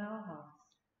that's on our hearts.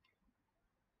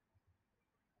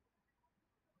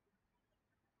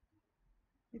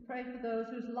 We pray for those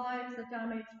whose lives are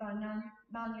damaged by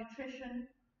malnutrition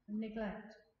and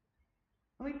neglect.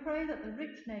 And we pray that the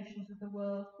rich nations of the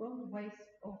world won't waste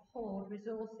or hoard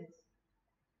resources,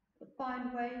 but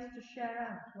find ways to share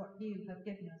out what you have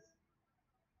given us.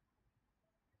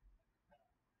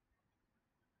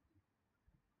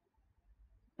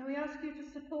 And we ask you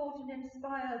to support and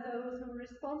inspire those who are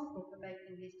responsible for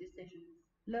making these decisions,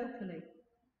 locally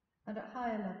and at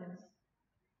higher levels.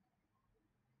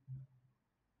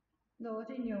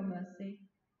 Lord, in your mercy,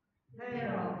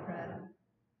 hear our prayer.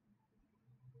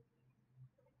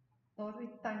 Lord, we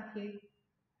thank you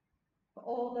for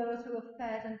all those who have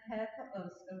fed and cared for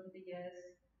us over the years.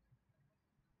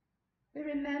 We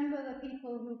remember the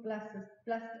people who blessed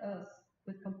us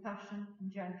with compassion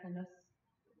and gentleness.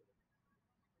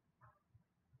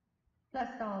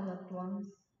 Bless our loved ones,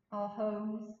 our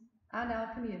homes, and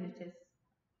our communities.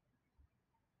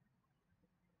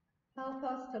 Help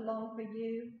us to long for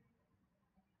you,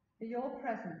 for your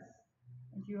presence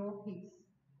and your peace.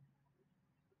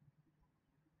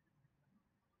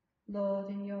 Lord,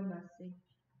 in your mercy.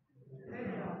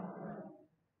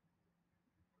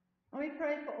 And we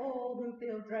pray for all who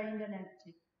feel drained and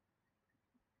empty,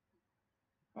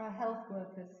 for our health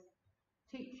workers,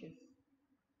 teachers,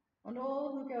 and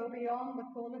all who go beyond the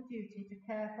call of duty to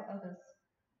care for others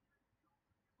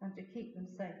and to keep them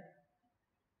safe.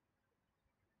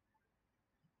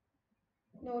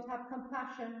 Lord, have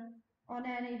compassion on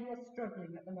any who are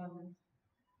struggling at the moment.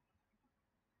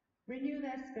 Renew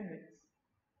their spirits,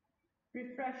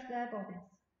 refresh their bodies,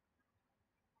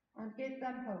 and give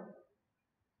them hope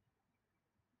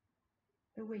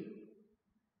the weak,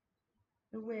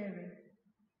 the weary,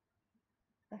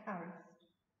 the harassed.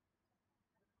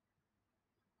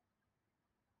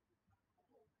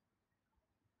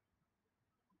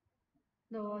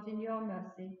 Lord, in your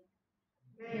mercy,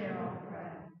 hear our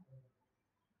prayer.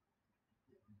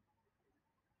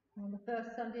 On the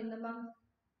first Sunday in the month,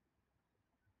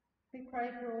 we pray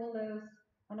for all those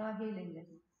on our healing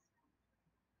lists.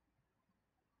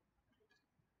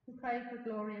 We pray for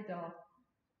Gloria Dodd,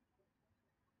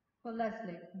 for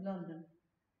Leslie in London,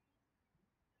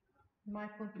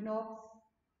 Michael Knox,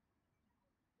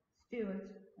 Stuart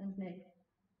and Nick,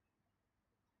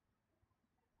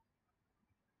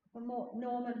 for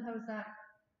Norman Hozak,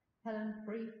 Helen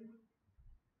Brief,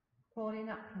 Pauline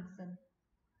Atkinson,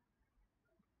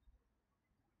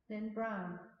 Lynn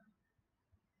Brown,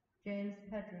 James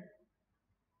Pedrick,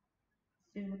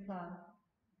 Sue McLeod,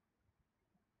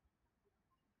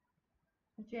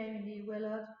 for Jamie Lee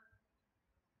Willard,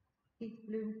 Keith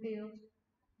Bloomfield,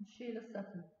 and Sheila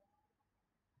Sutton,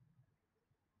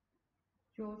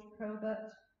 George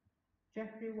Probert,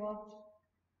 Jeffrey Watt,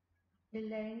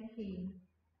 Elaine Keane,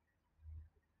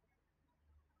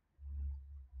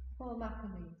 Paul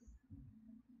McAleese,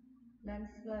 Len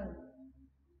Sloan,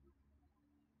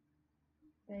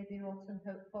 Baby Autumn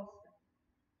Hope Foster,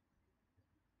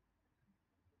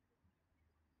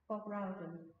 Bob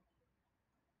Rowden,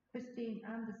 Christine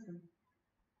Anderson,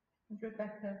 and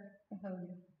Rebecca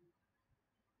Mahoney.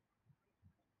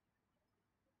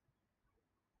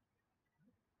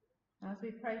 As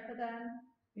we pray for them,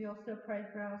 we also pray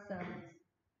for ourselves.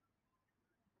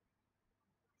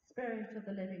 Spirit of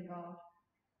the living God,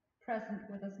 present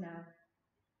with us now.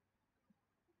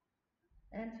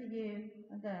 Enter you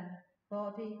and them,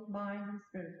 body, mind and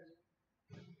spirit,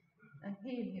 and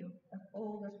heal you of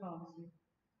all that harms you.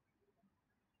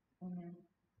 Amen.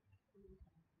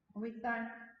 And we thank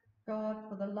God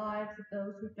for the lives of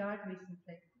those who died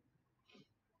recently,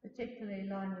 particularly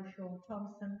Lionel Shaw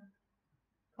Thompson,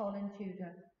 Colin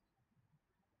Tudor,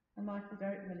 and Michael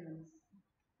Derek Williams,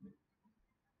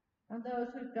 and those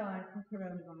who died from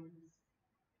coronavirus.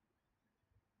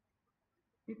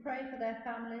 We pray for their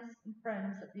families and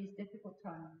friends at these difficult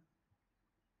times.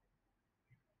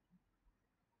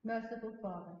 Merciful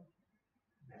Father,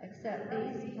 accept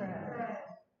these prayers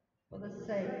for the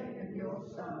sake of your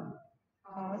Son,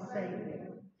 our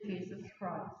Saviour, Jesus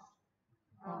Christ.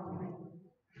 Amen.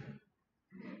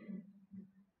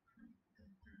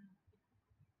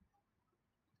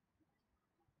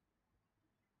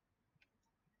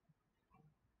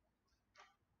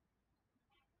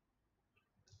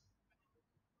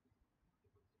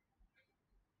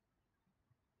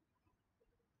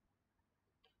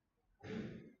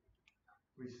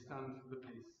 We stand for the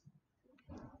peace.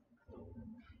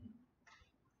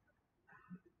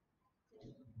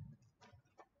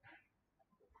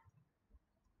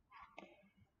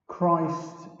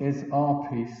 Christ is our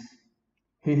peace.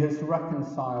 He has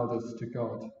reconciled us to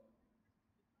God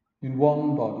in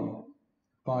one body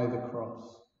by the cross.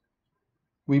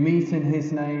 We meet in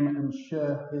his name and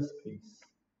share his peace.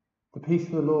 The peace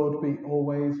of the Lord be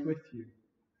always with you.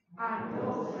 And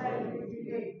also with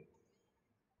you.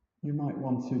 You might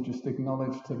want to just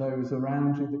acknowledge to those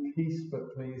around you the peace,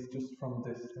 but please just from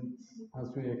distance as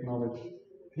we acknowledge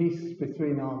peace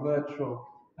between our virtual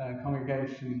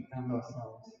congregation and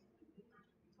ourselves.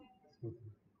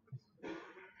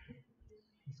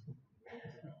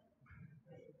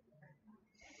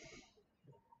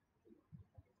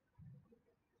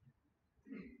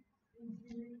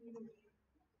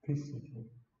 Peace with you.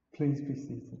 Please be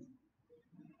seated.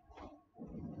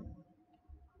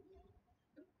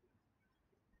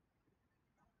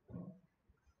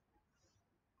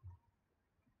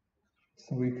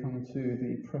 So we come to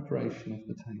the preparation of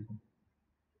the table.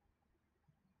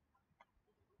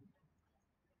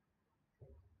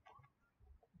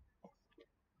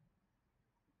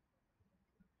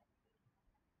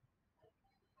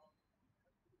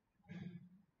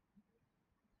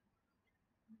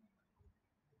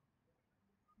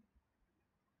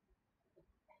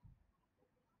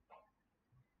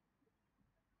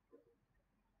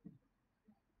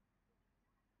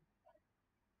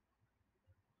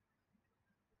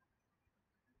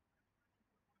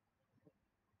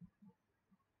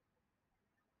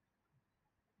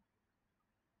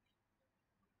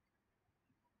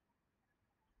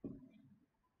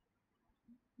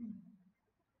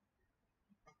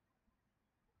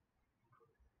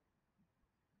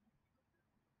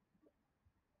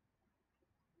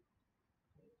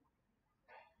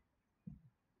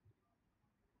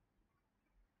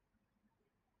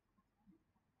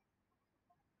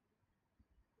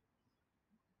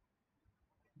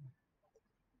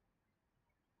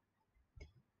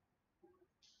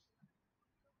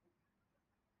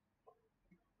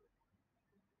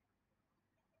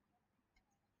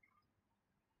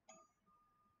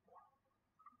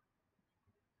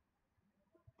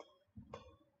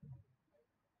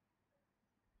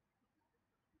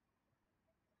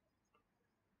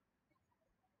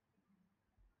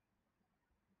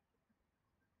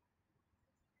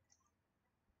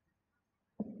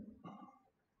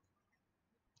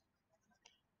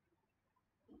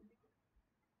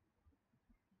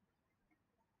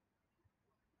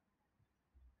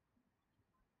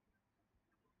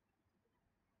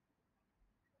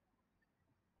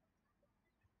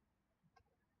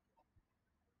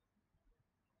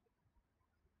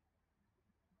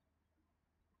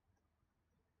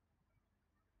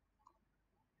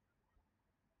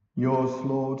 Yours,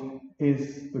 Lord,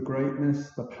 is the greatness,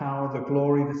 the power, the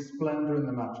glory, the splendour and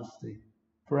the majesty.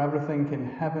 For everything in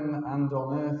heaven and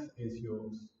on earth is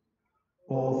yours.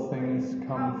 All things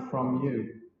come from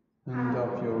you, and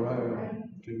of your own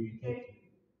do we give you.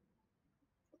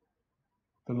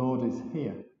 The Lord is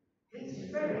here. His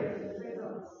Spirit is with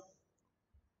us.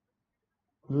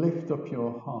 Lift up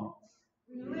your hearts.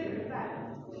 We lift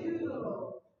them to the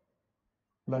Lord.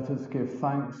 Let us give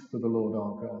thanks to the Lord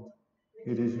our God.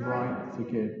 It is right to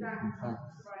give him thanks.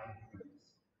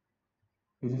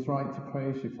 It is right to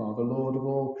praise you, Father, Lord of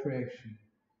all creation.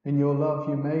 In your love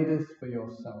you made us for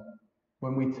yourself.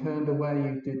 When we turned away,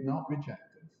 you did not reject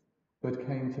us, but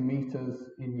came to meet us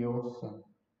in your Son.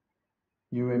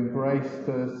 You embraced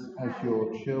us as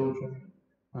your children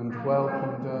and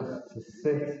welcomed us to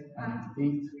sit and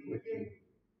eat with you.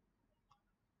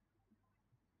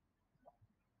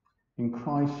 In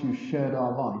Christ you shared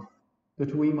our life,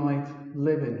 that we might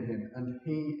live in him and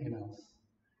he in us.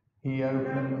 He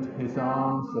opened his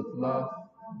arms of love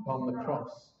upon the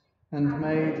cross and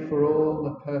made for all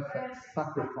the perfect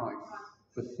sacrifice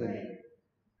for sin.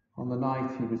 On the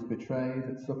night he was betrayed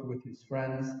at supper with his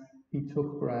friends, he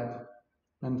took bread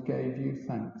and gave you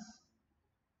thanks.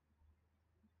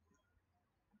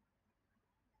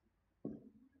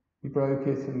 He broke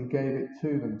it and gave it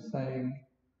to them, saying,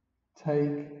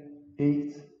 "Take,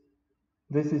 eat.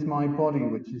 This is my body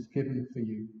which is given for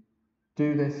you.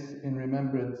 Do this in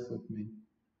remembrance of me."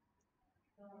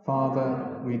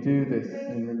 Father, we do this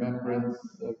in remembrance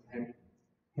of him.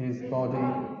 His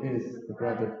body is the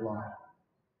bread of life.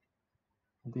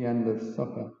 At the end of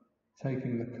supper,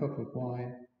 taking the cup of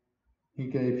wine, he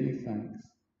gave you thanks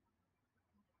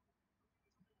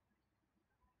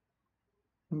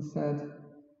and said,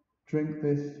 "Drink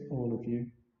this, all of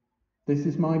you. This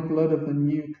is my blood of the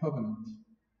new covenant,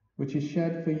 which is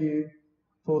shed for you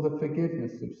for the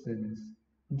forgiveness of sins.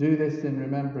 Do this in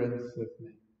remembrance of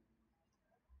me."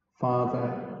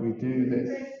 Father, we do this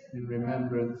in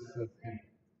remembrance of him.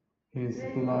 His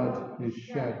blood is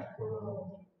shed for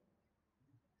all.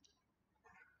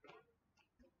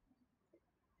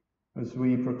 As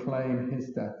we proclaim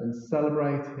his death and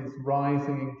celebrate his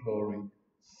rising in glory,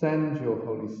 send your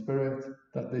Holy Spirit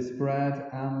that this bread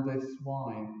and this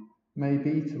wine may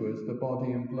be to us the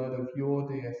body and blood of your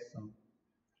dear Son.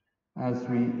 As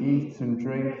we eat and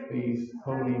drink these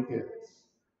holy gifts,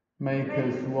 make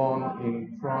us one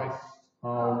in Christ,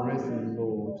 our risen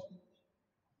Lord.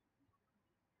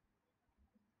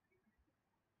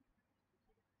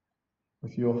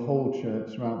 With your whole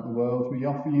church throughout the world, we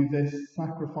offer you this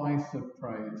sacrifice of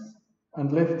praise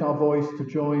and lift our voice to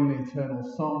join the eternal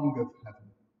song of heaven.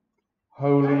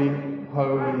 Holy,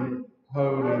 holy,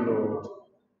 holy Lord,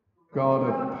 God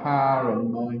of power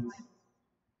and might,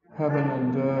 heaven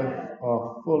and earth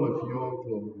are full of your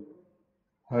glory.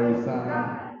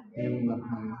 Hosanna in the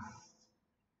highest.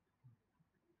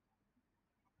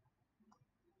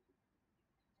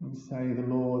 We say the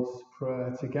Lord's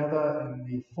Prayer together in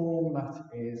the form that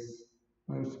is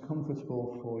most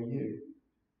comfortable for you.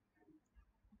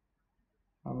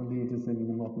 Our leaders in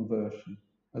the modern version.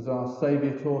 As our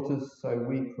Saviour taught us, so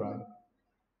we pray.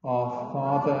 Our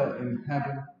Father in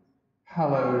heaven,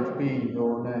 hallowed be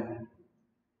your name.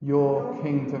 Your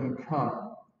kingdom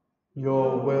come,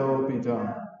 your will be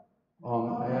done,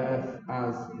 on earth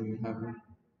as in heaven.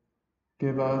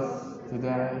 Give us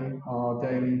today our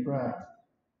daily bread.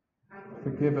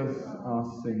 Forgive us our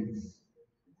sins,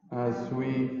 as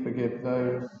we forgive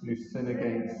those who sin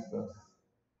against us.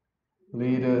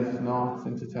 Lead us not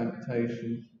into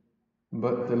temptation,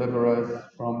 but deliver us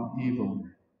from evil.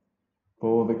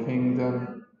 For the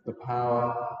kingdom, the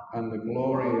power, and the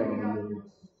glory are yours,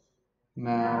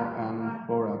 now and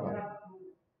forever.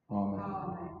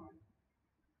 Amen.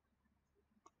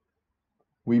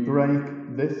 We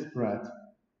break this bread.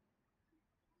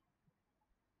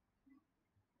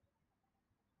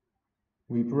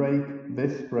 We break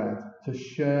this bread to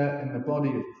share in the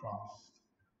body of Christ.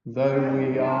 Though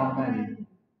we are many,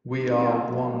 we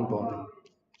are one body,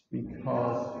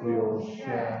 because we all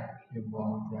share in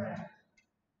one bread.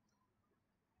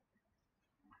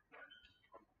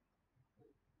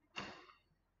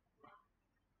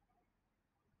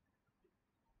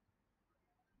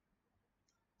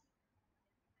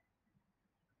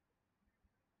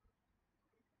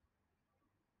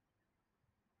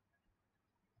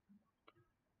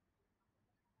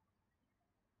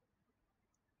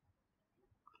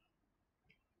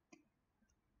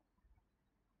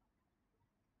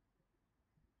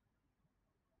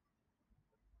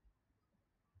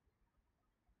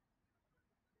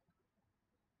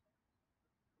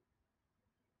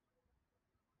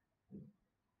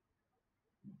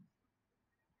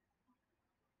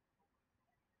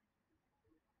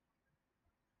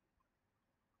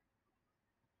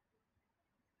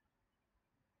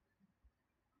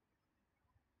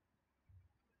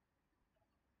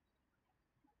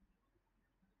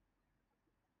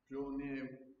 Draw near.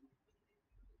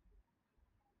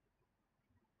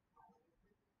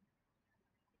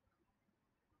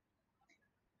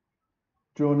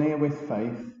 Draw near with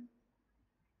faith.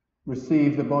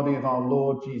 Receive the body of our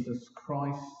Lord Jesus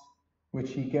Christ,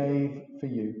 which he gave for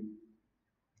you,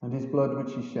 and his blood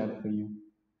which he shed for you.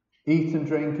 Eat and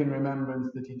drink in remembrance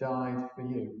that he died for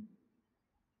you.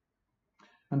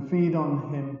 And feed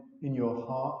on him in your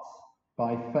hearts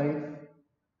by faith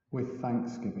with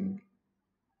thanksgiving.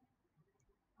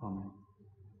 Amen.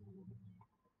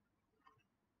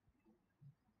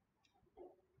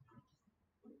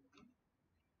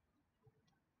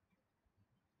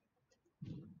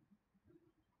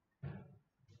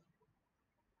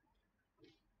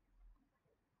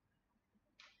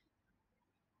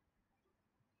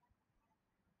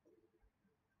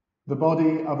 The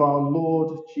body of our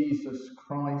Lord Jesus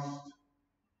Christ,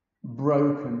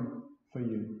 broken for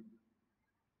you.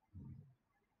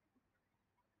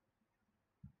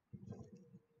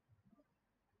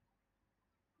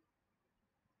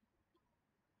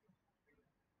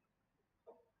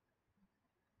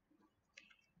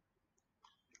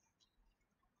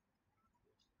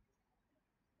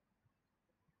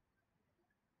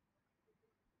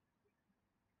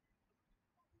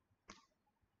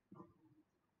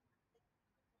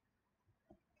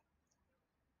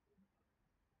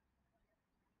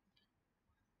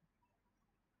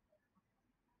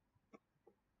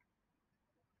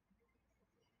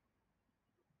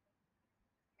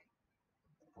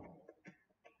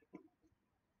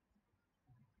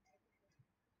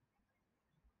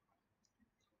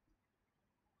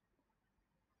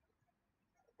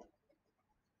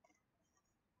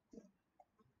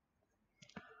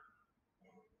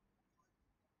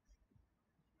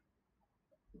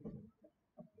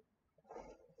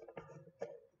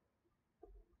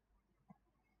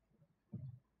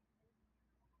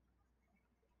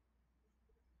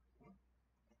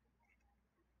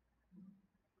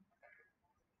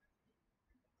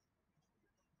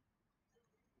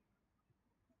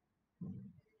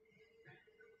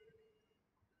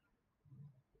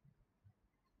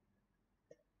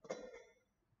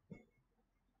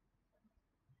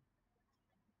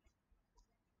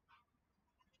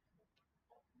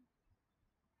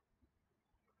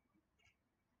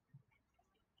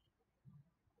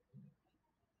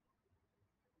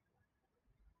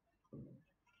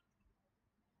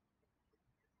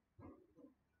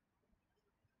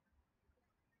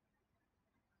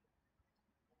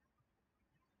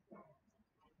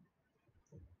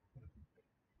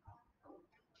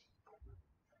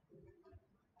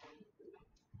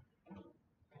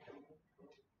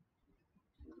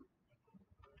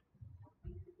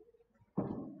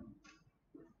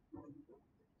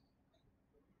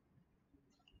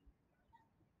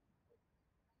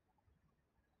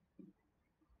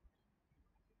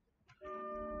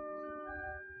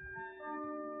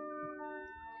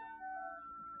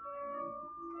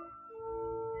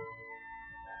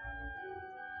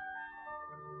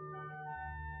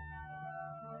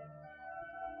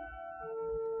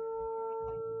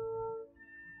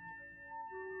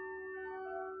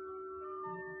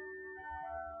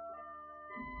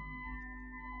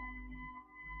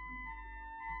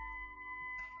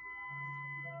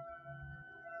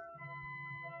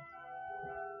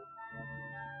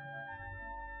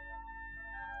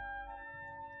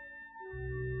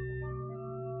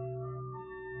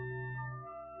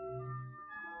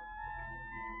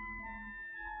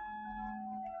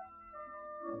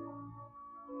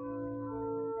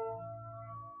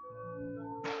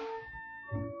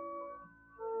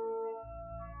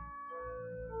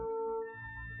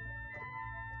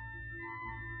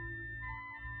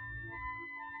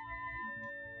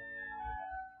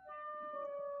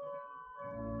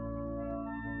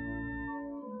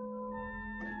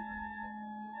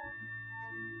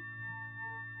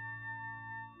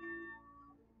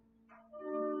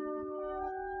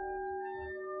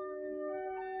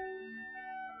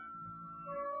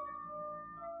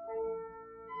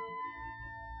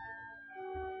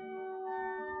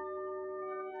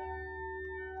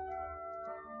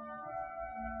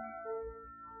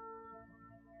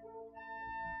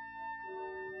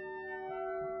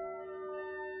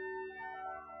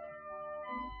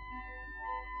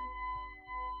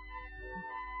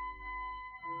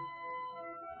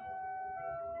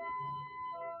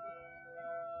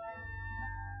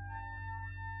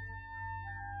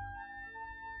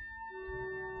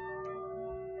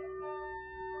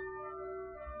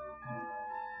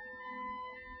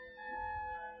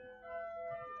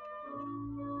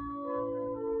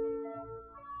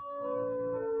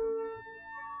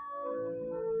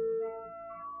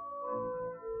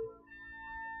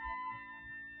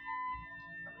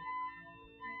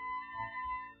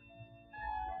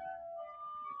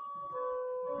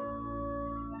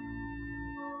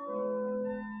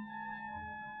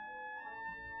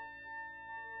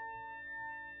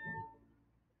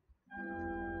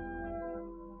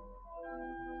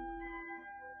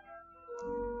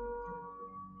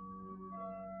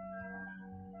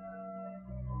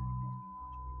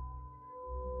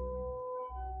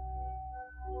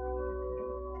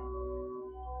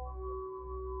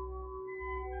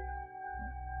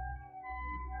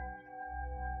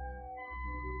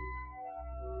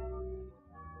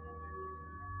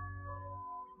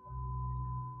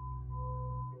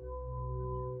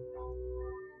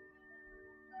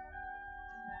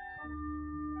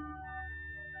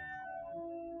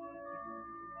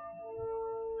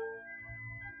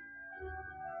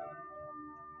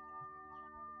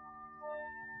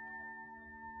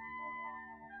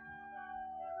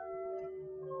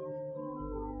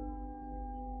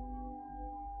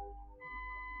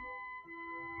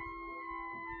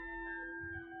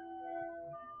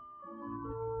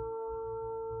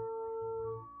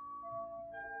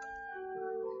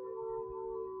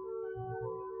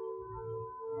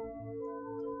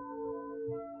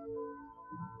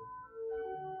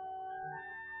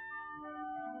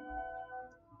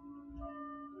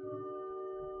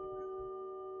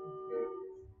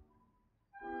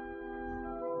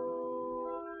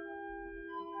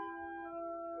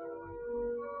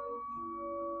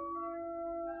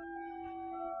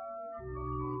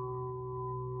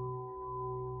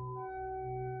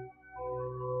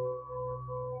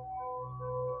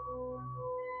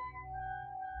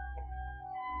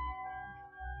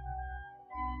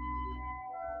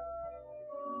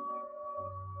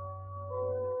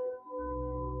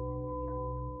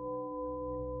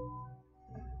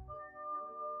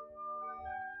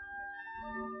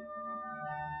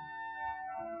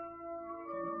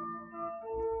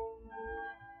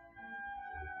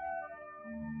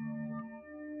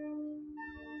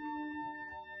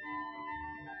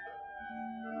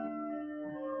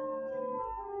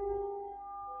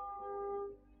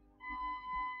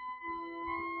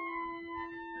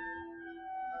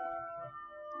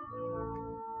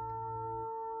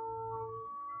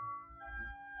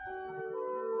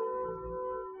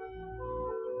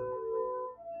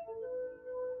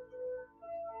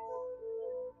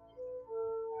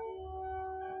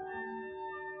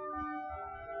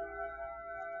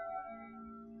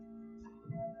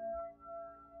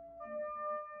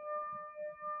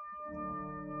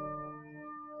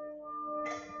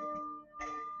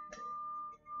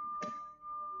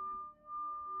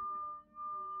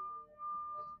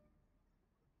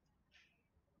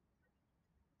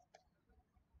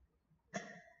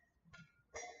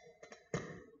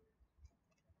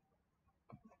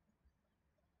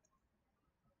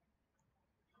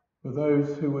 For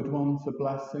those who would want a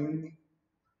blessing,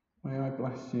 may I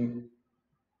bless you.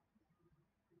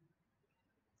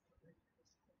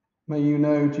 May you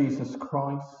know Jesus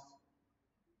Christ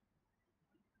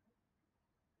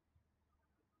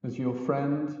as your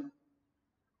friend.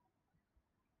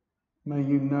 May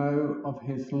you know of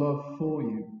his love for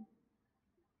you.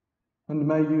 And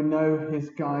may you know his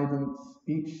guidance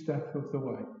each step of the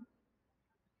way.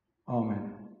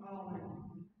 Amen. Amen.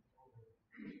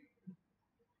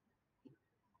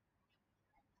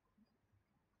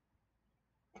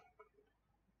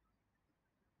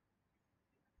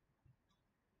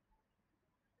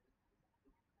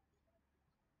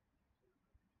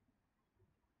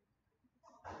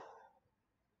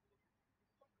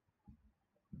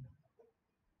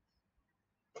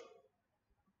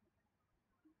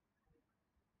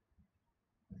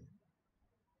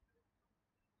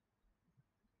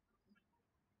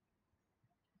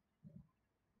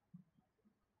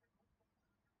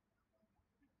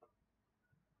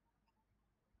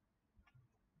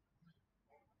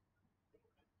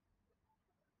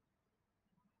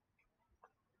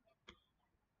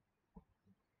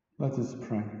 Let us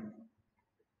pray.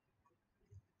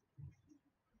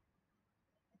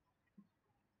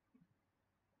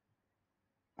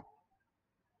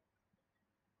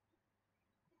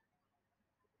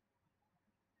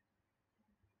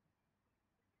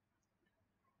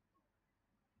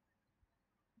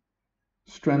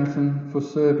 Strengthen for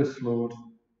service, Lord,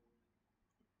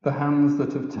 the hands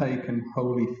that have taken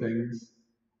holy things.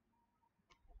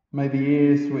 May the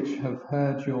ears which have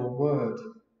heard your word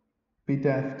be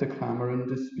deaf to clamour and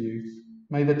dispute.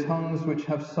 May the tongues which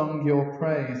have sung your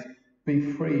praise be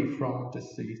free from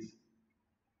deceit.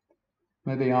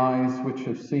 May the eyes which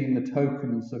have seen the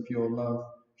tokens of your love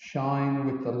shine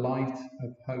with the light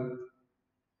of hope.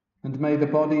 And may the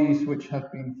bodies which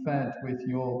have been fed with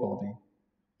your body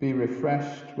be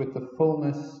refreshed with the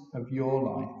fullness of your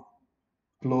life.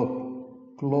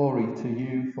 Glory to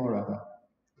you forever.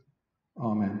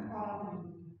 Amen.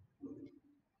 Amen.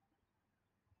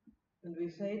 And we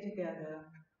say together,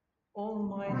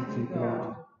 Almighty Mighty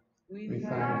God, we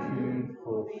thank you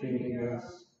for feeding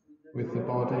us with the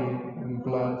body and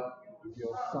blood of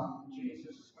your Son,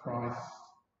 Jesus Christ.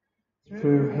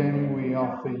 Through him we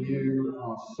offer you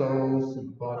our souls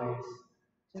and bodies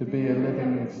to be a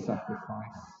living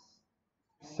sacrifice.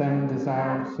 Send us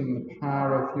out in the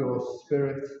power of your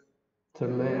Spirit to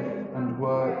live and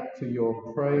work to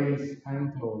your praise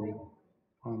and glory.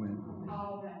 Amen.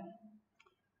 Amen.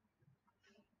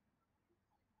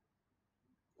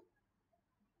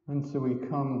 And so we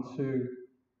come to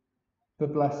the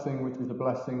blessing, which is a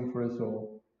blessing for us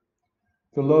all.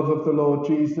 The love of the Lord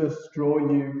Jesus draw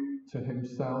you to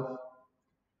himself.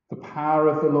 The power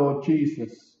of the Lord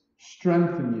Jesus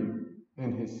strengthen you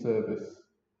in his service.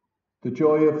 The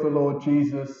joy of the Lord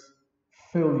Jesus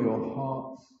fill your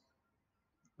hearts.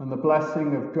 And the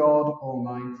blessing of God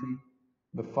Almighty,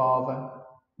 the Father,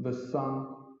 the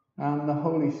Son, and the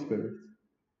Holy Spirit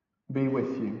be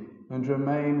with you and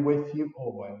remain with you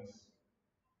always.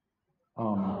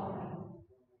 Amen.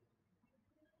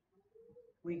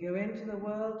 We go into the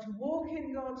world to walk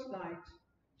in God's light,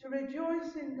 to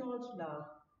rejoice in God's love,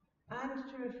 and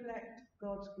to reflect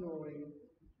God's glory.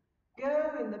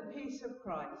 Go in the peace of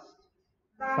Christ.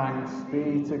 Thanks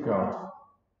be to God.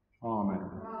 Amen.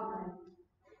 Amen.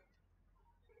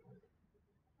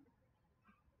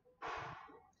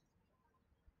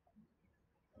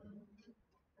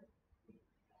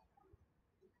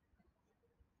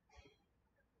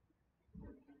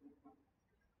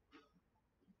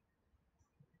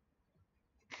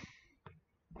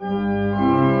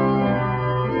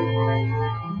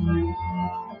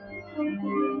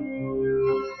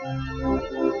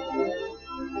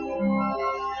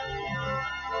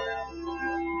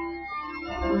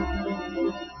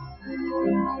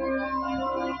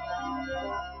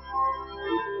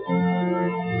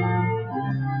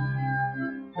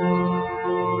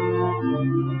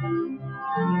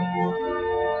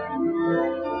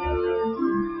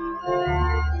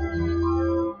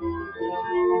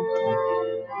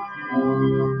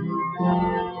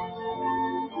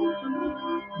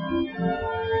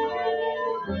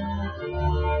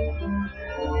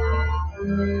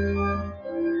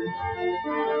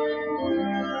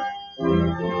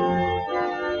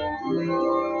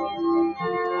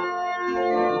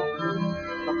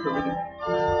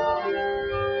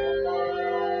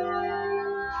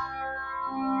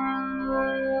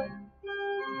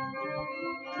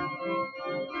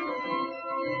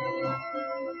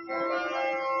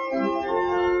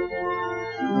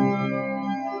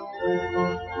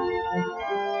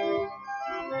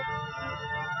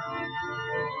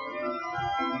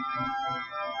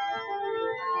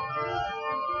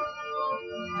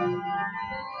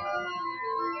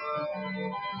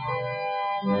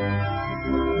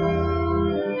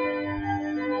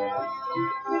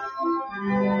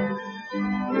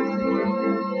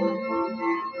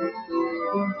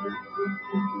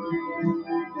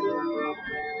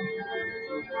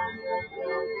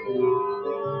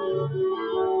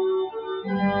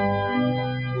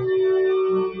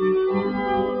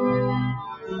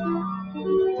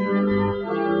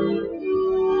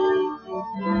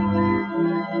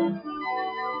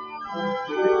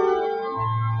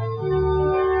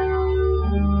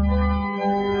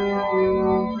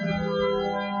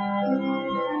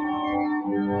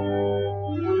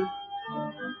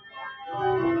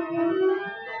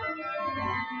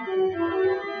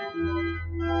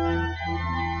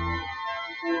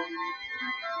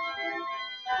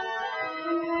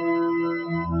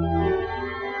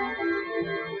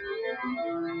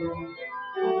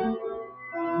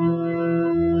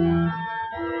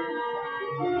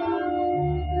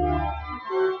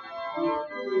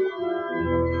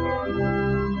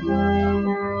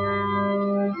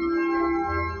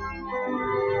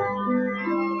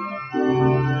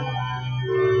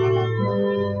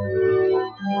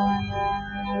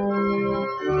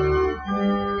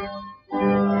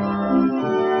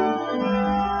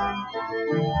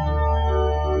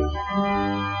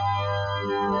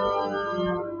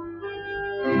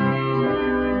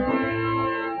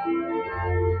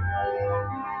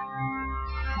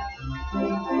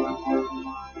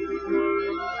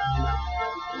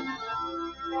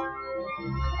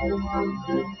 I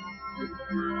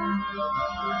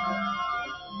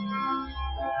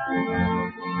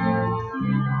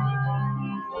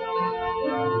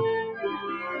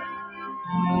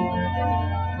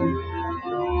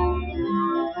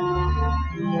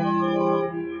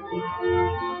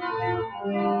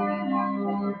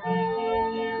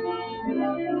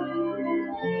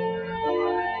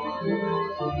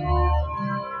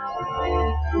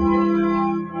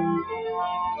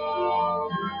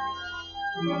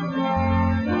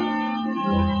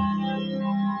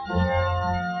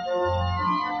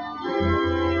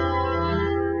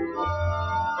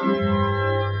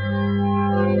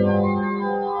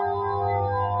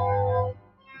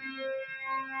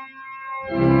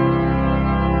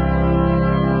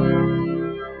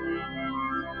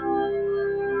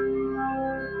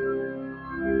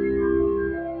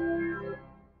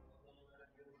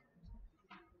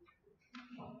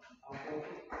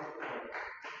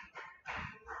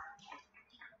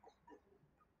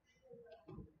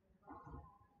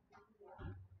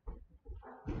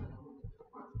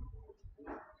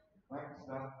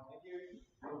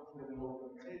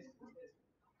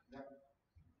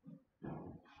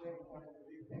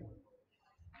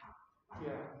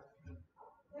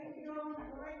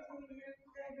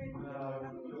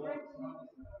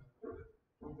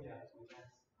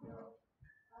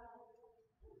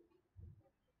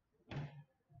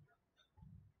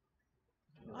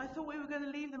thought we were going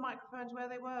to leave the microphones where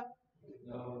they were.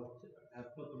 No,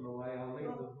 I've put them away. I'll leave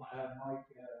the mic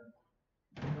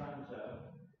transfer.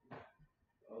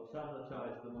 I'll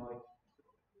sanitize the mic.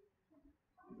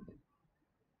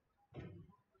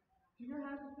 Do you know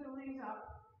how to fill these up?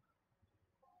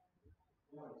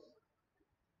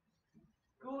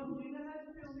 Gordon, do you know how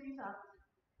to fill these up?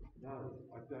 No,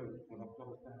 I don't, but I've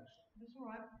got a dash. That's all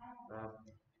right.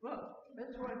 Well,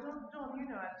 that's all right. John, you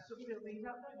know how to fill these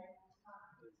up, don't you?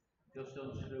 Just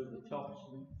unscrew the tops.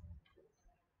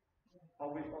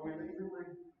 Are we leaving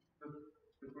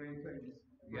the green things?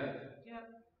 Yeah. Yeah.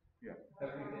 Yeah.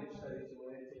 Everything stays the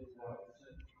way it is now.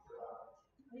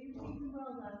 Are you keeping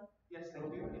well though? Yes,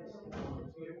 thank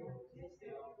you.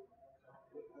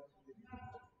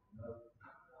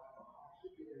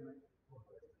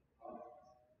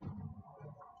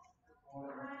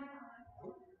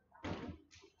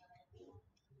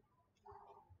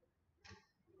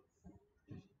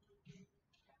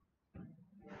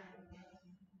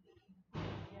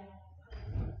 Yes.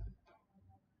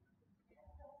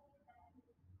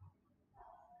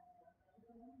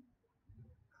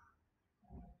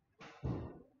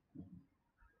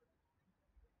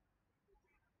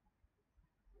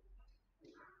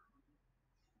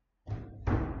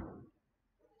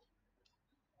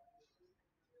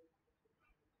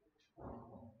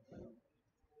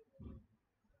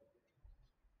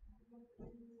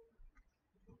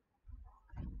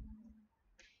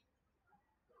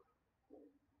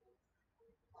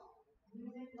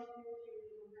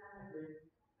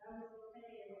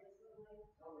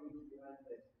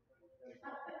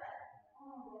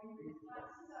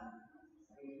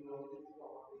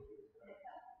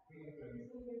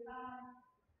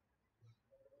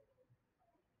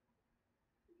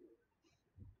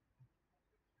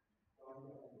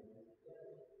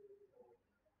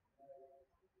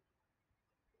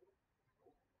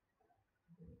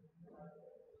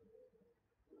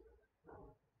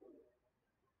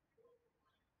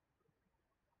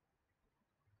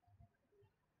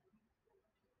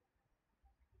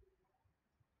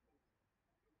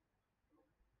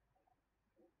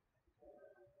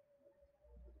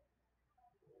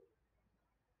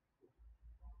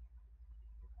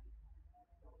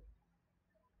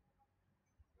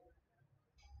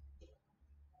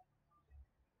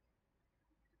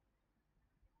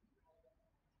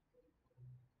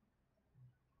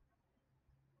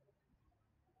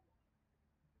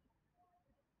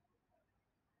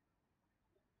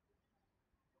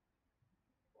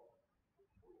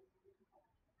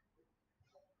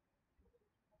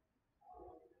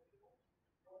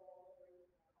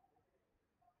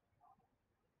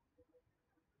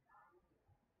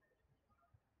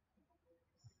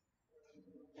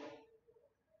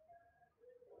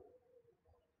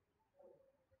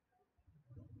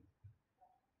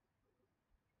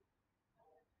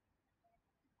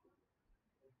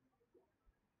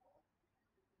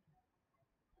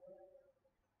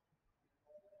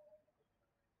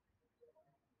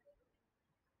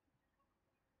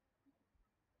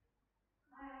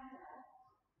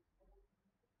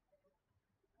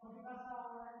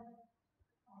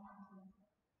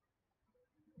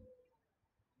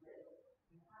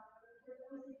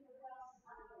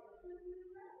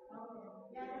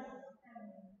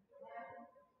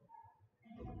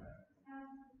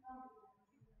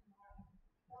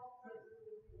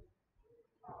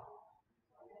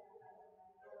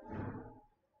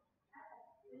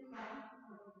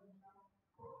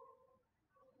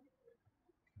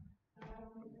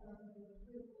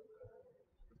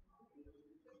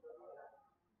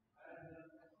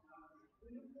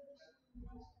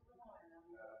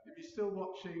 still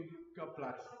watching, God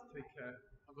bless. Take care.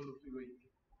 Have a lovely week.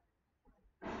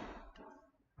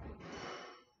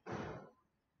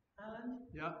 Alan?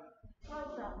 Yeah.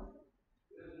 Well done.